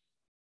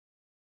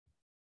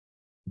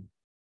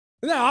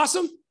 Isn't that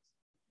awesome?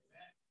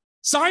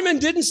 Simon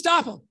didn't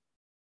stop him.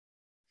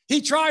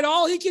 He tried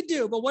all he could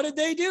do, but what did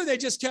they do? They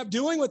just kept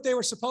doing what they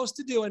were supposed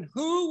to do. And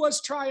who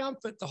was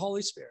triumphant? The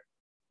Holy Spirit.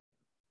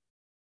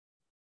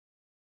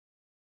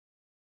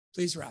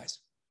 Please rise.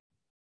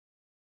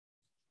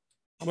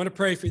 I'm going to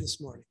pray for you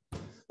this morning.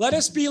 Let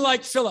us be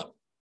like Philip.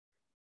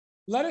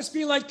 Let us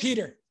be like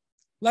Peter.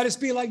 Let us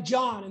be like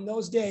John in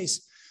those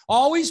days,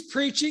 always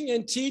preaching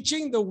and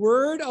teaching the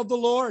word of the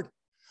Lord,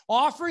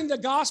 offering the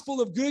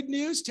gospel of good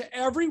news to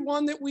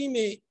everyone that we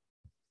meet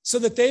so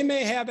that they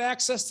may have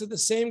access to the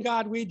same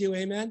God we do.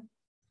 Amen.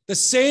 The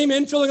same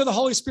infilling of the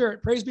Holy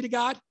Spirit. Praise be to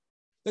God,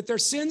 that their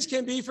sins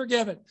can be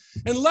forgiven.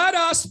 And let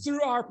us,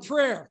 through our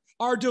prayer,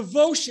 our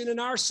devotion, and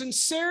our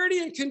sincerity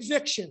and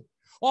conviction,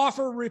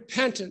 offer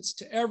repentance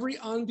to every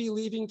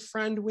unbelieving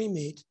friend we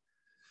meet.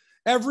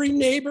 Every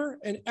neighbor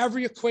and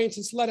every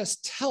acquaintance, let us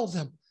tell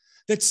them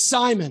that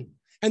Simon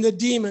and the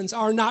demons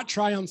are not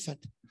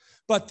triumphant,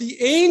 but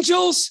the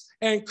angels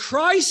and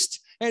Christ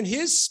and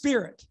his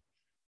Spirit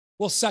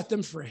will set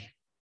them free.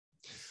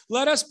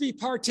 Let us be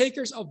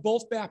partakers of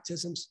both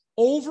baptisms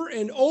over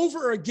and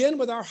over again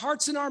with our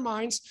hearts and our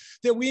minds,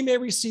 that we may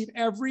receive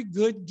every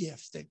good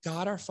gift that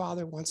God our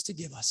Father wants to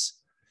give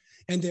us,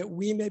 and that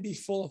we may be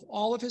full of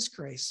all of his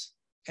grace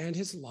and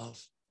his love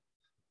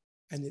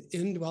and the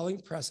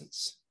indwelling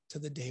presence to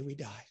the day we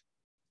die.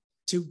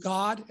 To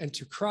God and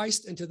to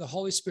Christ and to the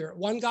Holy Spirit,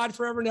 one God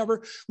forever and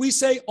ever, we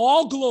say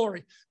all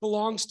glory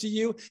belongs to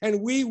you,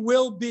 and we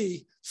will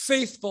be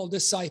faithful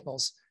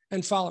disciples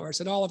and followers.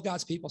 And all of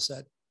God's people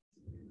said.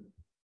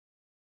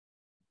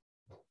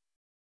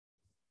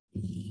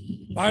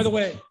 By the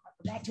way, I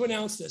forgot to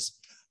announce this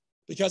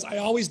because I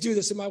always do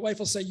this, and my wife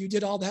will say, you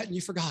did all that and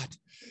you forgot.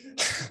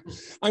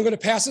 I'm going to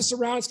pass this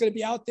around. It's going to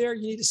be out there.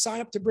 You need to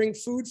sign up to bring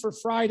food for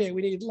Friday.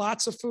 We need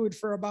lots of food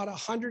for about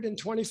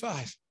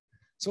 125.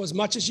 So as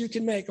much as you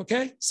can make,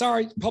 okay?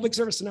 Sorry, public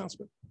service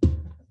announcement.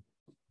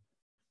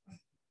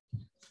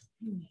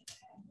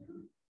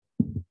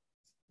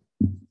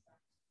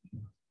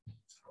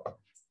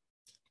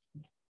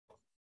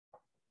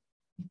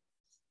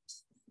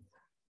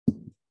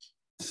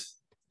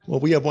 Well,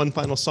 we have one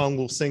final song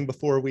we'll sing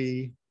before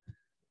we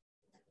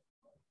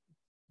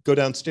go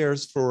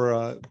downstairs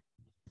for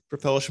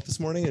fellowship this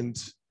morning. And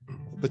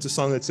it's a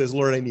song that says,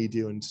 Lord, I need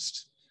you. And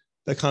just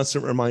that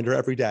constant reminder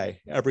every day,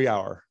 every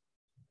hour,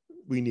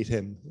 we need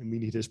him and we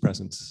need his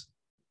presence.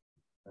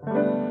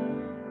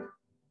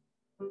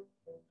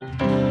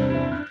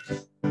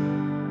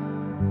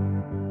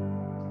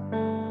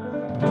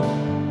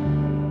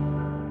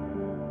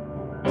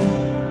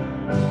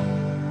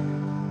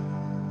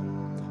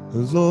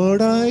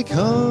 Lord, I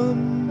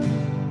come,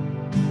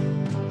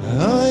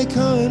 I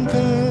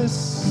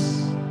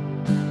confess,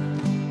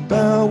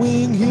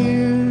 bowing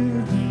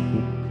here,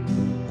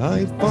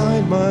 I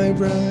find my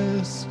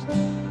rest.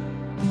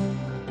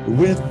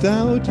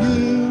 Without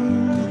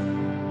you,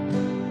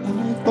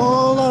 I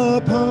fall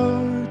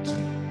apart.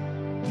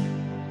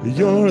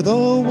 You're the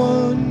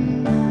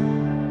one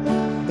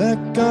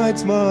that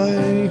guides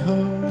my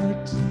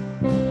heart.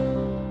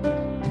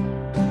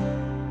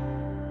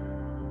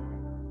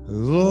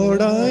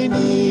 Lord, I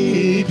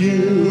need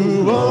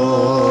you,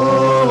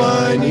 oh,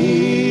 I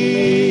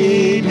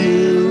need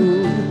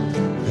you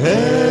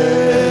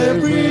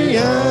every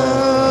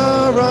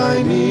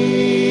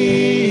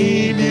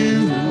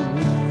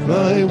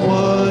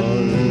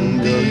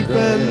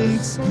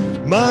defense,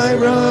 my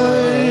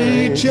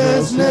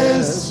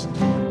righteousness.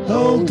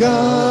 Oh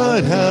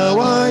God, how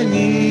I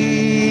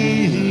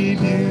need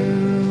you.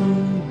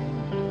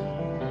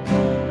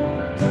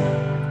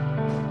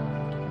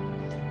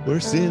 Where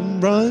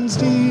sin runs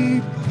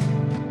deep,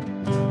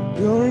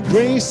 your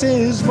grace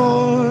is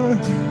more.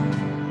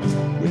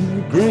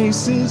 Where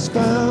grace is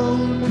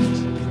found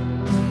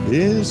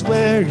is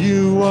where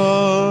you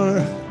are.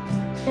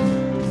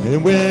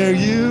 And where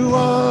you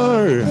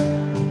are,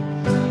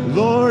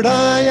 Lord,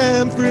 I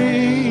am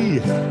free.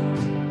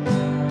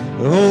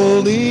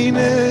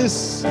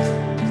 Holiness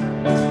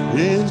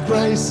is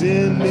Christ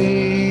in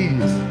me.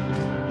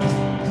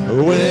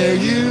 Where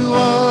you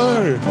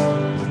are,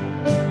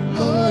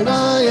 Lord,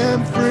 I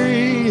am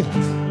free.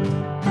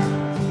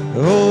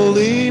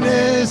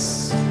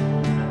 Holiness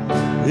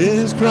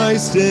is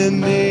Christ in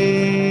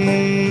me.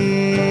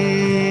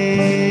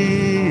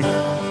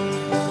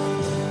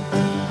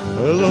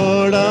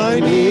 Lord, I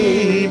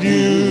need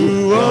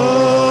you.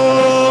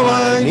 Oh,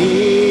 I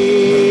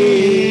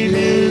need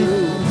you.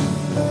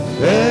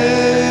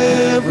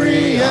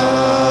 Every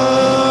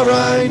hour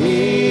I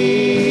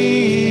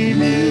need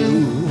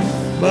you.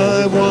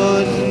 My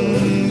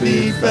one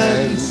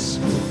defense,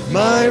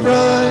 my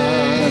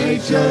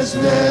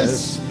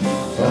righteousness.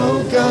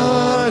 Oh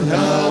God,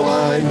 how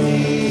I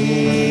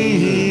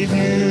need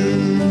you.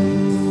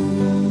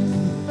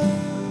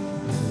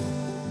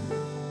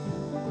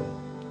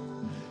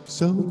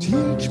 So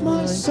teach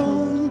my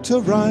song to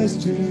rise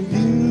to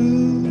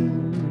you.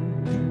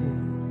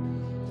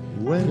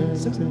 When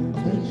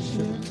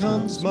temptation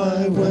comes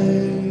my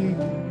way,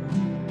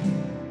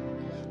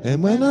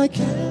 and when I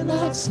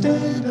cannot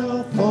stand,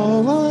 I'll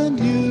fall on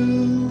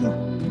you.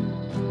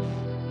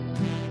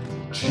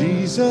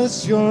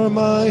 Jesus, you're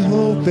my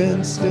hope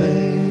and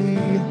stay.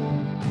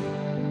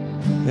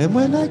 And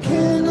when I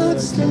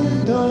cannot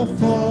stand, I'll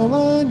fall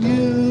on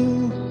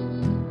you.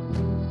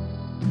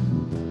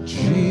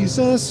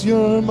 Jesus,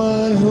 you're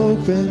my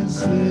hope and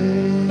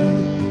stay.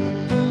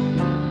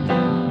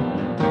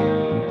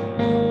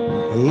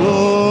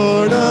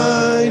 Lord,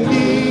 I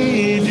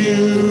need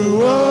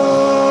you.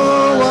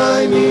 Oh,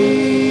 I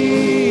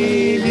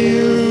need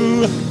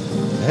you.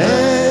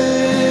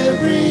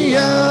 Every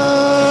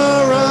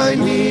hour I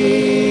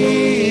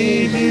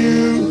need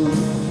you.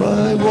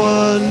 My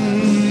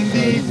one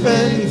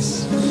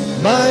defense,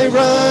 my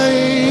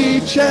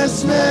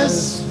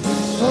righteousness.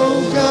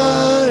 Oh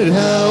God,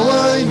 how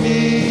I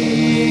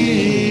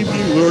need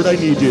you. Lord, I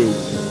need you.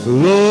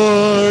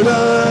 Lord,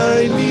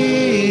 I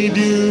need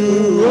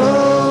you.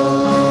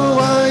 Oh,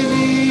 I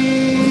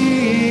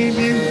need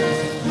you.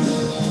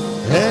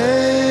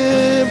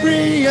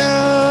 Every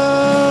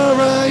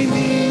hour I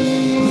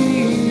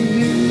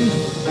need you.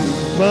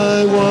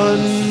 My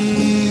one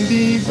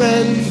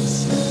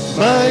defense,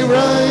 my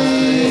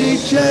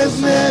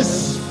righteousness.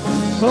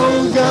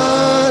 Oh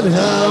God,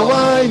 how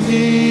I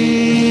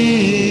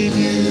need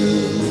you.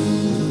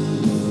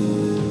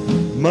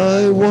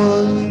 My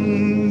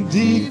one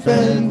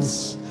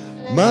defense,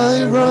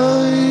 my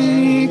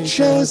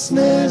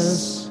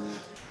righteousness.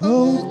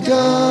 Oh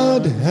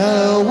God,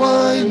 how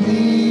I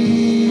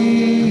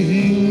need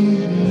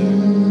you.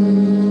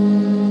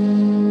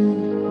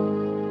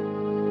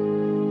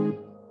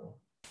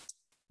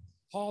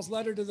 Paul's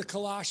letter to the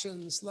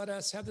Colossians. Let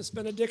us have this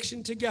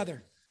benediction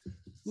together.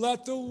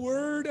 Let the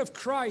word of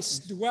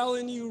Christ dwell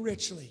in you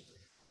richly,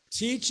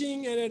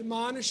 teaching and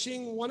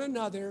admonishing one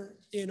another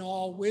in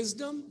all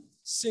wisdom,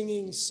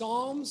 singing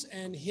psalms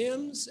and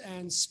hymns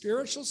and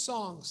spiritual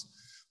songs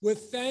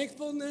with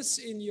thankfulness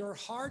in your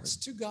hearts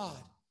to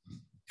God.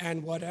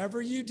 And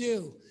whatever you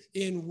do,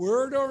 in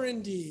word or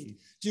in deed,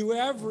 do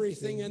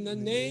everything in the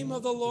name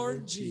of the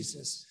Lord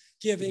Jesus,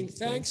 giving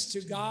thanks to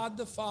God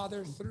the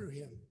Father through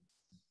him.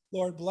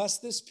 Lord, bless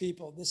this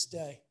people this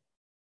day.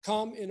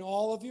 Come in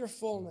all of your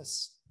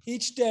fullness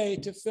each day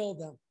to fill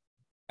them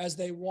as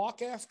they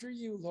walk after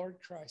you, Lord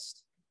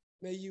Christ.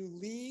 May you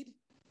lead,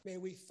 may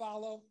we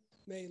follow,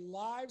 may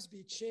lives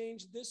be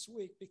changed this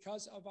week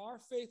because of our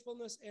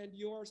faithfulness and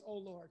yours, O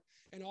Lord.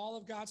 And all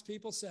of God's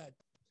people said,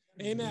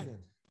 amen.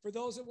 For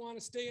those that want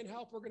to stay and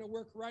help, we're going to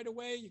work right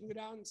away. You can go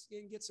down and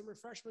get some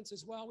refreshments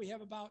as well. We have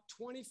about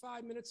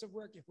 25 minutes of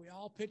work if we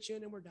all pitch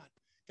in and we're done.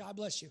 God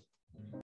bless you.